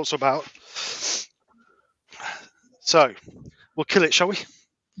laugh. That's what it's about. So we'll kill it, shall we?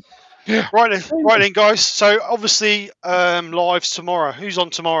 Yeah. Right then, guys. So obviously, lives tomorrow. Who's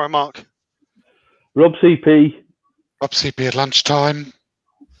on tomorrow, Mark? Rob CP. Rob CP at lunchtime.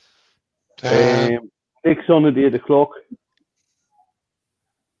 Nick's on at 8 o'clock.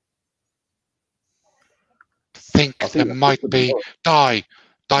 I think there might be Die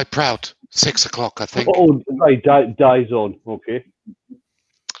Prout, 6 o'clock, I think. Oh, right, Die's on. Okay.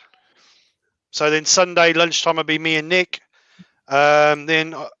 So then Sunday lunchtime will be me and Nick.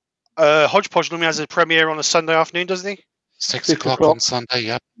 Then Hodgepodge normally has a premiere on a Sunday afternoon, doesn't he? 6 o'clock on Sunday,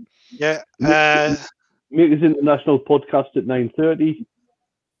 yep. Yeah. Makers International podcast at 9:30.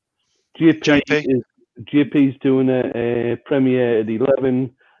 JP's doing a premiere at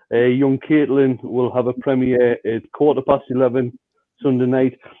 11. Young Caitlin will have a premiere at 11:15 Sunday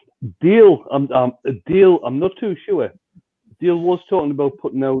night. Dale, I'm not too sure. Dale was talking about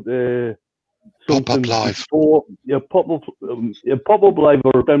putting out something live. Pop-up live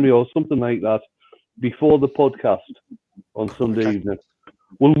or a premiere or something like that before the podcast on Sunday evening.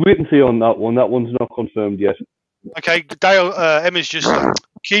 We'll wait and see on that one. That one's not confirmed yet. Okay, Dale,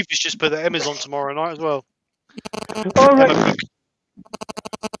 Keith has just put that Emma's on tomorrow night as well. All right.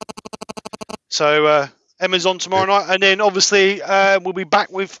 So Emma's on tomorrow night, and then obviously we'll be back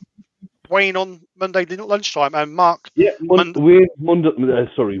with Wayne on Monday lunchtime, and Mark. Yeah, Wayne.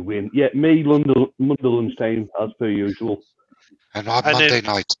 Yeah, me Monday lunchtime as per usual. And on Monday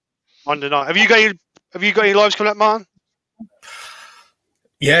night. Monday night. Have you got any lives coming up, Martin?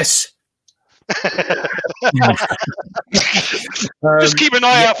 Yes. Just keep an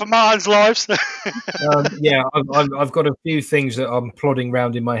eye out for Martin's lives. I've got a few things that I'm plodding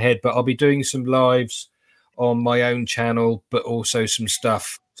around in my head, but I'll be doing some lives on my own channel, but also some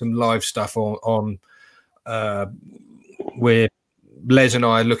live stuff on where Les and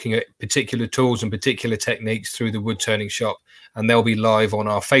I are looking at particular tools and particular techniques through the wood turning shop, and they'll be live on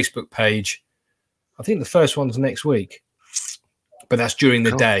our Facebook page. I think the first one's next week. But that's during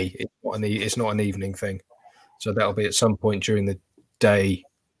the day. It's not an evening thing. So that'll be at some point during the day,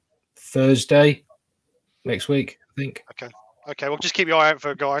 Thursday next week, I think. Okay. Well, just keep your eye out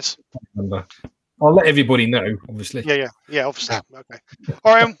for it, guys. I'll let everybody know, obviously. Yeah, obviously. Okay.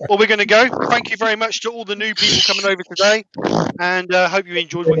 All right. Well, we're going to go. Thank you very much to all the new people coming over today, and hope you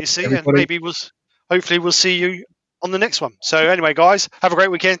enjoyed what you see. And hopefully we'll see you on the next one. So anyway, guys, have a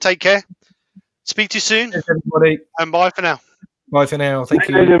great weekend. Take care. Speak to you soon. Thanks, everybody. And bye for now. Bye for now. Thank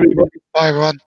you. Everybody. Bye, everyone.